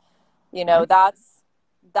forward, you know, that's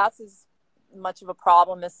as much of a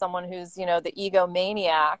problem as someone who's, you know, the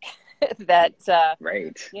egomaniac that,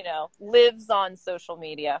 you know, lives on social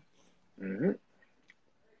media. Mm-hmm.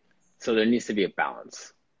 So there needs to be a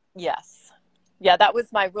balance. Yes. Yeah, that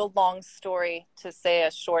was my real long story to say a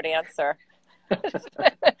short answer.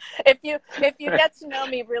 If you get to know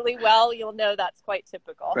me really well, you'll know that's quite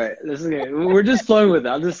typical. Right. This is good. We're just flowing with it.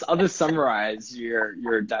 I'll just summarize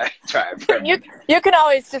your diatribe. You can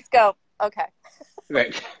always just go, okay.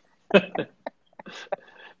 Right.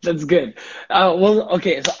 That's good. Well,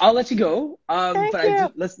 okay, so I'll let you go.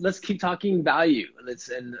 Let's keep talking value.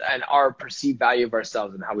 And our perceived value of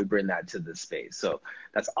ourselves and how we bring that to this space. So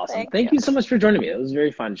that's awesome. Thank you so much for joining me. It was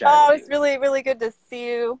very fun chatting. Oh, it's really, really good to see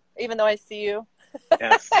you, even though I see you.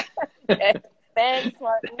 Yes. Okay. Thanks,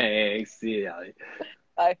 Martin. Thanks. See you, Allie.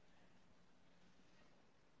 Bye.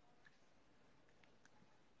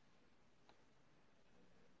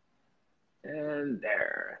 And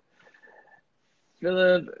there.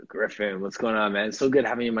 Philip Griffin, what's going on, man? So good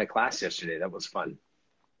having you in my class yesterday. That was fun.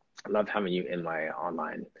 I love having you in my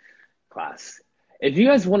online class. If you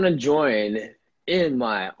guys want to join in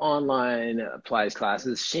my online applies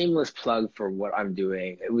classes, shameless plug for what I'm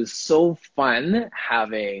doing. It was so fun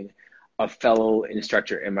having a fellow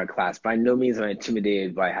instructor in my class. By no means am I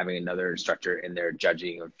intimidated by having another instructor in there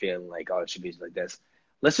judging or feeling like, oh, it should be like this.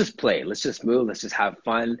 Let's just play. Let's just move. Let's just have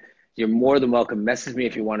fun. You're more than welcome. Message me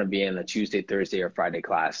if you want to be in a Tuesday, Thursday, or Friday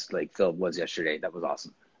class like Phil was yesterday. That was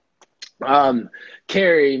awesome.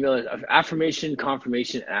 Carrie Miller, affirmation,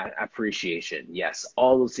 confirmation, and appreciation. Yes,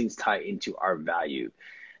 all those things tie into our value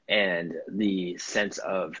and the sense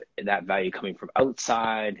of that value coming from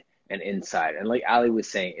outside and inside. And like Ali was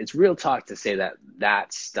saying, it's real talk to say that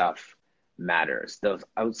that stuff matters. Those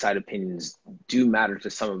outside opinions do matter to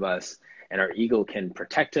some of us, and our ego can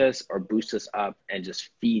protect us or boost us up and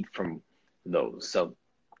just feed from those. So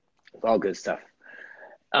it's all good stuff.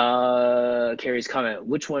 Carrie's comment,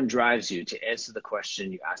 which one drives you, to answer the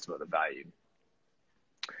question you asked about the value?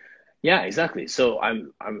 Yeah, exactly. So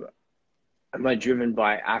am I driven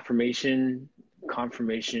by affirmation,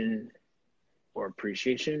 confirmation, or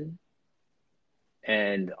appreciation?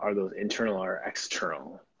 And are those internal or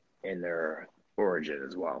external in their origin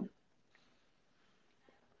as well?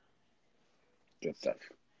 Good stuff.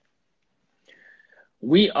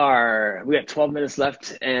 We got 12 minutes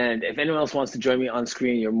left, and if anyone else wants to join me on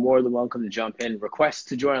screen, you're more than welcome to jump in. Request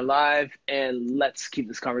to join live, and let's keep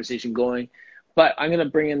this conversation going. But I'm going to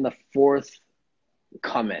bring in the fourth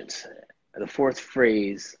comment, the fourth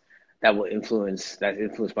phrase that influenced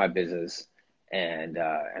my business, and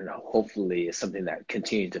hopefully is something that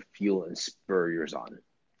continues to fuel and spur yours on.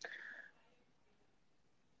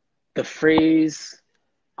 The phrase,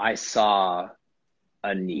 I saw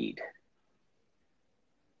a need.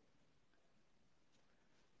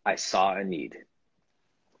 I saw a need.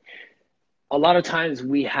 A lot of times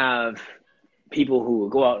we have people who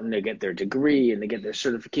go out and they get their degree and they get their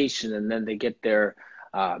certification, and then they get their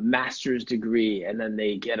master's degree, and then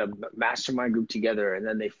they get a mastermind group together, and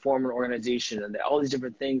then they form an organization, and all these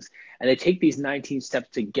different things, and they take these 19 steps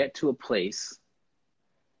to get to a place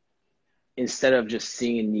instead of just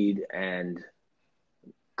seeing a need and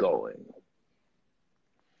going.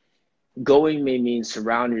 Going may mean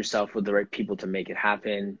surround yourself with the right people to make it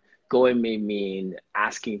happen. Going may mean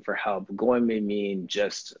asking for help. Going may mean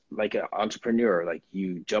just like an entrepreneur, like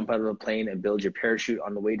you jump out of a plane and build your parachute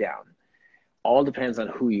on the way down. All depends on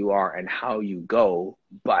who you are and how you go,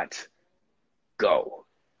 but go.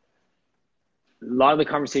 A lot of the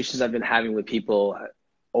conversations I've been having with people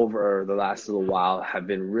over the last little while have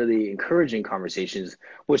been really encouraging conversations,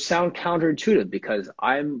 which sound counterintuitive because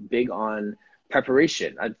I'm big on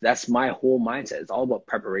preparation. That's my whole mindset. It's all about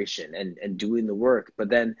preparation and doing the work. But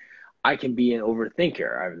then I can be an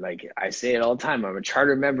overthinker. I say it all the time. I'm a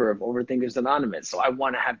charter member of Overthinkers Anonymous. So I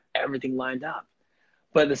want to have everything lined up.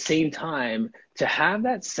 But at the same time, to have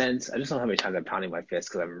that sense, I just don't know how many times I'm pounding my fist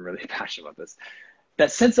because I'm really passionate about this.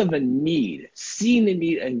 That sense of a need, seeing the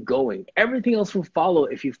need and going. Everything else will follow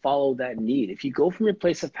if you follow that need. If you go from your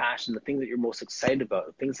place of passion, the thing that you're most excited about,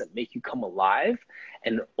 the things that make you come alive,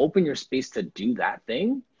 and open your space to do that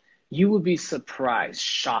thing, you will be surprised,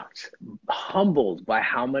 shocked, humbled by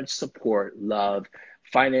how much support, love,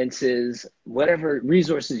 finances, whatever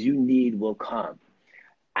resources you need will come.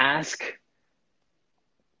 Ask,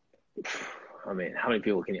 I mean, how many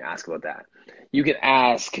people can you ask about that? You can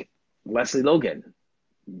ask Leslie Logan.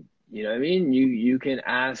 You know what I mean? You can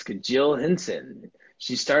ask Jill Hinson.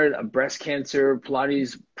 She started a breast cancer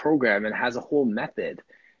Pilates program and has a whole method.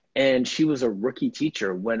 And she was a rookie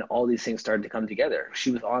teacher when all these things started to come together.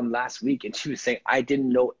 She was on last week and she was saying, I didn't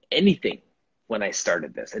know anything when I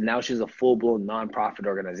started this. And now she's a full-blown nonprofit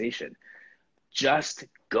organization. Just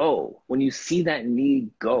go. When you see that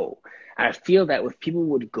need, go. And I feel that if people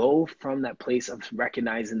would go from that place of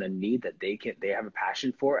recognizing the need that they have a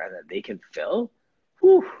passion for and that they can fill,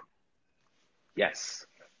 whew, yes.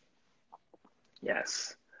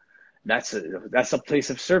 That's a place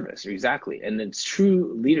of service, exactly. And then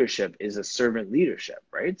true leadership is a servant leadership,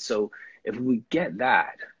 right? So if we get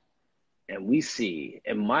that, and we see,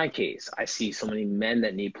 in my case, I see so many men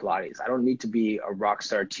that need Pilates. I don't need to be a rock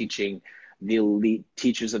star teaching the elite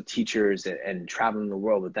teachers of teachers and traveling the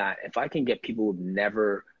world with that. If I can get people who've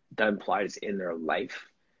never done Pilates in their life,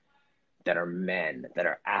 that are men, that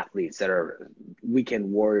are athletes, that are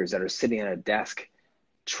weekend warriors, that are sitting at a desk,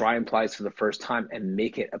 try Pilates for the first time and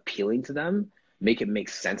make it appealing to them, make it make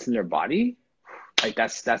sense in their body, like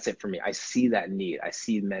that's it for me. I see that need. I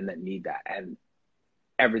see men that need that, and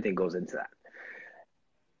everything goes into that.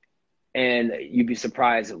 And you'd be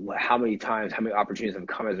surprised how many times, how many opportunities have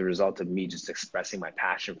come as a result of me just expressing my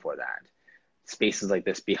passion for that. Spaces like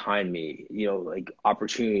this behind me, like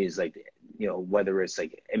opportunities, like, whether it's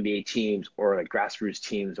like NBA teams or like grassroots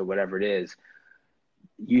teams or whatever it is,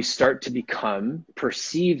 you start to become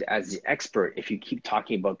perceived as the expert if you keep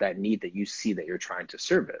talking about that need that you see that you're trying to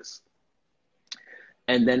service.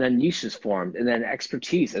 And then a niche is formed, and then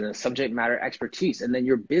expertise, and then subject matter expertise, and then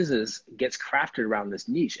your business gets crafted around this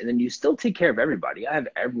niche. And then you still take care of everybody. I have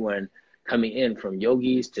everyone coming in, from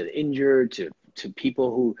yogis to the injured to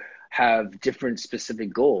people who have different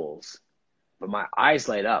specific goals. But my eyes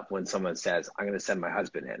light up when someone says, I'm going to send my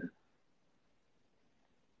husband in.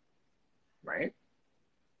 Right?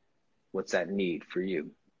 What's that need for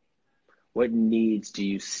you? What needs do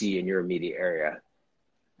you see in your immediate area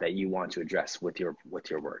that you want to address with your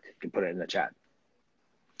work? You can put it in the chat.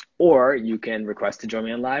 Or you can request to join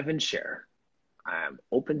me on live and share. I'm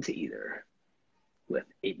open to either with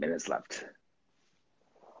 8 minutes left.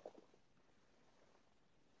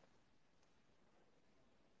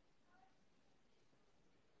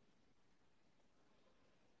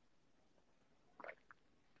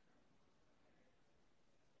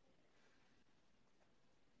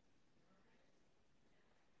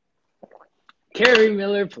 Carrie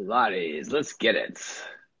Miller Pilates, let's get it.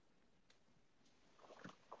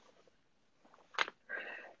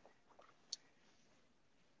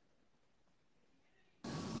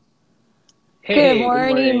 Hey, good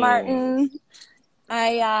morning, Martin.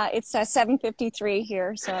 It's 7:53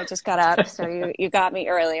 here, so I just got up. So you got me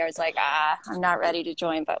early. I was like, I'm not ready to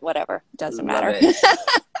join, but whatever, doesn't matter.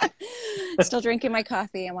 Still drinking my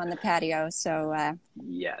coffee. I'm on the patio, so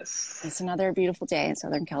yes, it's another beautiful day in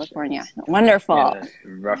Southern California. Wonderful. Yeah,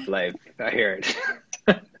 rough life. I hear it.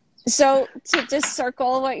 So to just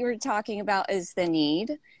circle what you were talking about is the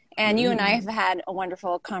need, and you and I have had a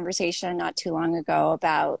wonderful conversation not too long ago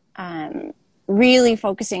about really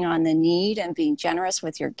focusing on the need and being generous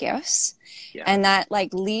with your gifts. Yeah. And that,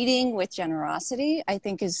 like, leading with generosity, I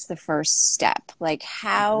think, is the first step. Like,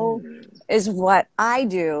 how is what I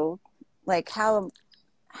do, like, how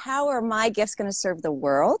are my gifts going to serve the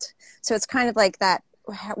world? So it's kind of like that,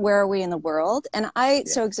 where are we in the world? And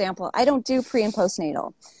so example, I don't do pre and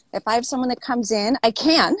postnatal. If I have someone that comes in, I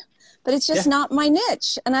can, but it's just not my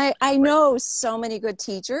niche. And I know so many good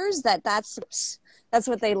teachers that's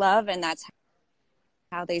what they love, and that's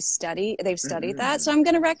how they've studied that. So I'm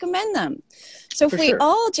going to recommend them. So if we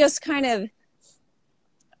all just kind of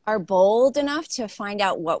are bold enough to find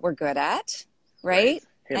out what we're good at, right?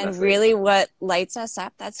 And really what lights us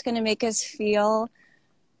up, that's going to make us feel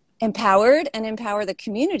empowered and empower the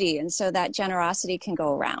community. And so that generosity can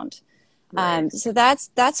go around. So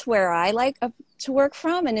that's where I like to work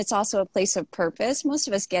from. And it's also a place of purpose. Most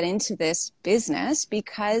of us get into this business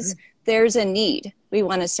because there's a need. We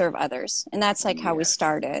want to serve others. And that's like how we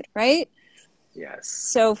started, right? Yes.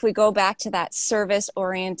 So if we go back to that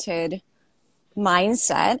service-oriented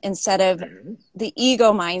mindset, instead of the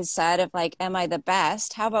ego mindset of like, am I the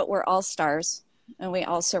best? How about we're all stars and we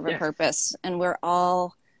all serve a purpose, and we're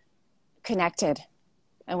all connected,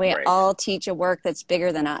 and we all teach a work that's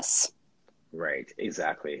bigger than us. Right,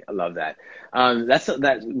 exactly. I love that.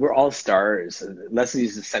 That we're all stars.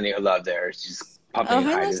 Leslie's just sending her love there. She's popping in.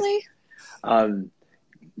 Hi, Leslie.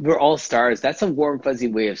 We're all stars. That's a warm, fuzzy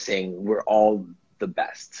way of saying we're all the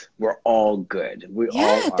best. We're all good. We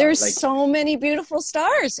all are. There's so many beautiful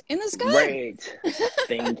stars in the sky. Right.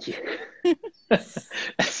 Thank you.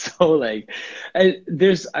 So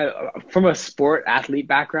there's from a sport athlete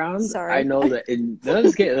background, I know that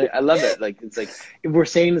I love it. Like, it's like we're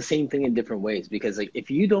saying the same thing in different ways, because like if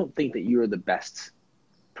you don't think that you're the best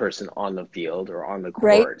person on the field or on the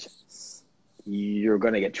court, you're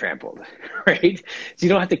going to get trampled, right? So you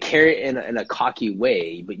don't have to carry it in a cocky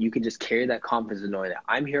way, but you can just carry that confidence of knowing that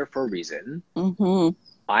I'm here for a reason.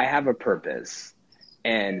 I have a purpose,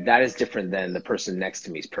 and that is different than the person next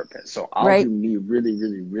to me's purpose. So I'll do me really,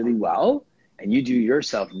 really, really well, and you do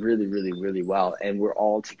yourself really, really, really well, and we're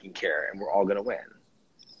all taken care, and we're all going to win.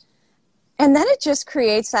 And then it just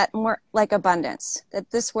creates that more like abundance,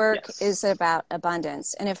 that this work is about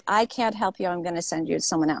abundance. And if I can't help you, I'm going to send you to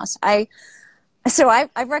someone else. So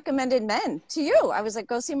I've recommended men to you. I was like,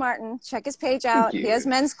 go see Martin, check his page out. He has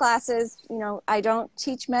men's classes. You know, I don't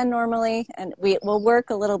teach men normally, and we'll work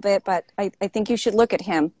a little bit, but I think you should look at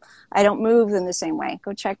him. I don't move in the same way.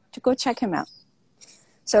 Go check him out.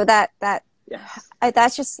 So that's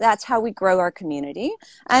how we grow our community.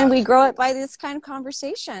 And we grow it by this kind of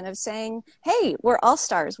conversation of saying, hey, we're all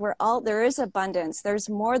stars. There is abundance. There's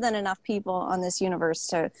more than enough people on this universe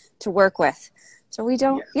to work with. So we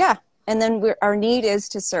don't, and then our need is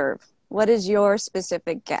to serve. What is your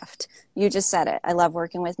specific gift? You just said it. I love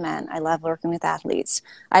working with men. I love working with athletes.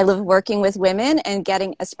 I love working with women and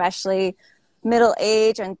getting, especially middle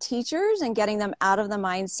age and teachers, and getting them out of the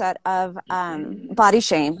mindset of body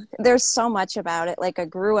shame. There's so much about it. Like I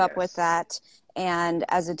grew up with that. And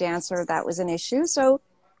as a dancer, that was an issue. So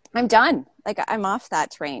I'm done. Like I'm off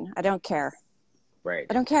that train. I don't care. Right.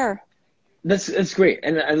 I don't care. That's great.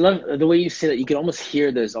 And I love the way you say that. You can almost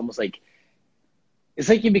hear there's almost like, it's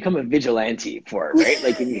like you become a vigilante for it, right?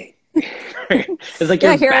 Like, it's like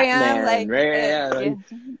you're here Batman, I am, like, right?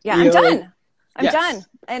 I'm done. Like, I'm yes. done.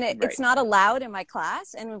 And it's not allowed in my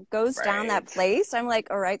class, and it goes down that place. I'm like,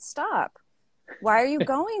 all right, stop. Why are you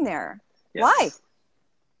going there? Yes. Why?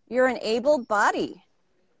 You're an able body.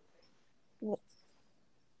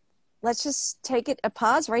 Let's just take a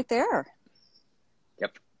pause right there.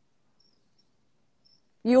 Yep.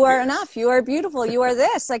 You are enough. You are beautiful. You are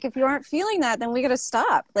this. Like, if you aren't feeling that, then we got to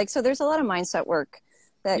stop. Like, so there's a lot of mindset work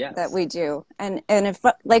that we do. And if,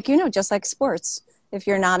 like, just like sports, if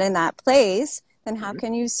you're not in that place, then how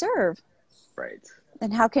can you serve? Right.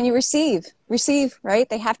 And how can you receive? Receive, right?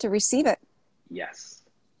 They have to receive it. Yes.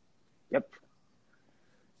 Yep.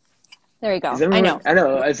 There you go. I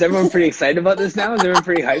know. Is everyone pretty excited about this now? Is everyone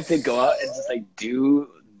pretty hyped to go out and just like do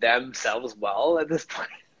themselves well at this point?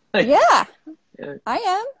 Like, yeah, I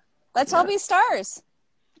am. Let's all be stars.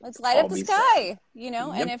 Let's light up the sky, Yep.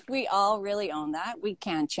 And if we all really own that, we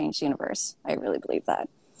can change the universe. I really believe that.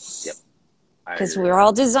 Yep. Because we're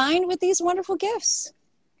all designed with these wonderful gifts.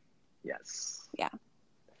 Yes. Yeah.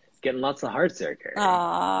 Getting lots of hearts there, Carrie.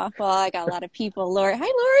 Well, I got a lot of people. Lori. Hi,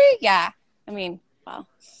 Lori. Yeah. I mean, well,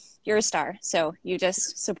 you're a star. So you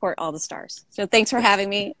just support all the stars. So thanks for having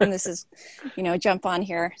me. And this is, jump on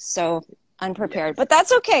here. So unprepared, but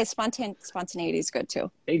that's okay. Spontaneity is good too.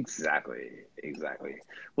 Exactly.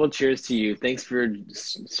 Well, cheers to you. Thanks for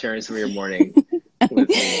sharing some of your morning with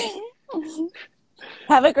me.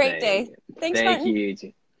 Have a great day. Thanks, Thank Martin.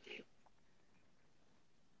 you.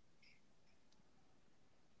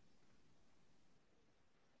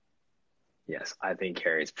 Yes, I think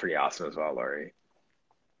Carrie's pretty awesome as well, Lori.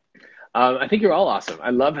 I think you're all awesome. I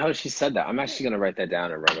love how she said that. I'm actually going to write that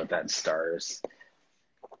down and run with that. Stars.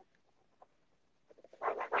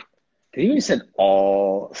 They even said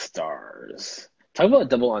all stars. Talk about a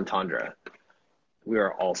double entendre. We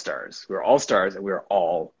are all stars. We're all stars, and we are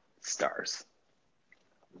all stars.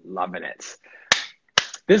 Loving it.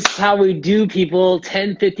 This is how we do, people.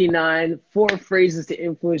 1059, 4 phrases to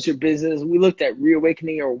influence your business. We looked at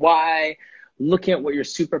reawakening your why, looking at what your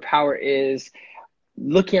superpower is,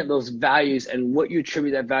 looking at those values and what you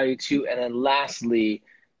attribute that value to. And then lastly,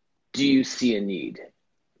 do you see a need?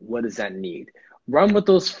 What is that need? Run with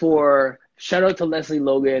those 4. Shout out to Leslie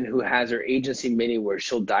Logan, who has her agency mini where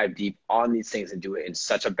she'll dive deep on these things and do it in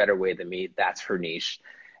such a better way than me. That's her niche.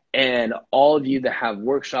 And all of you that have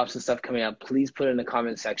workshops and stuff coming up, please put it in the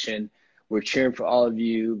comment section. We're cheering for all of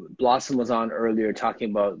you. Blossom was on earlier talking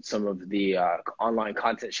about some of the online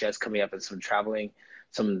content she has coming up and some traveling,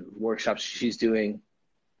 some workshops she's doing.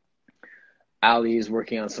 Ali is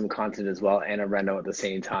working on some content as well, and Reno at the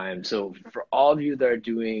same time. So for all of you that are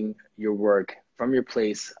doing your work from your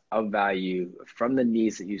place of value, from the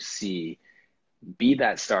needs that you see, be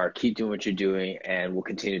that star, keep doing what you're doing, and we'll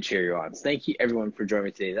continue to cheer you on. So thank you everyone for joining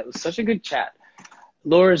me today. That was such a good chat.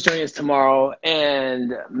 Laura's joining us tomorrow,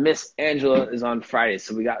 and Miss Angela is on Friday.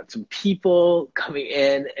 So we got some people coming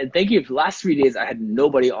in, and thank you. For the last 3 days, I had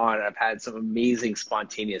nobody on. I've had some amazing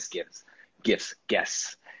spontaneous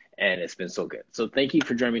guests, and it's been so good. So thank you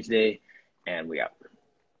for joining me today, and we out.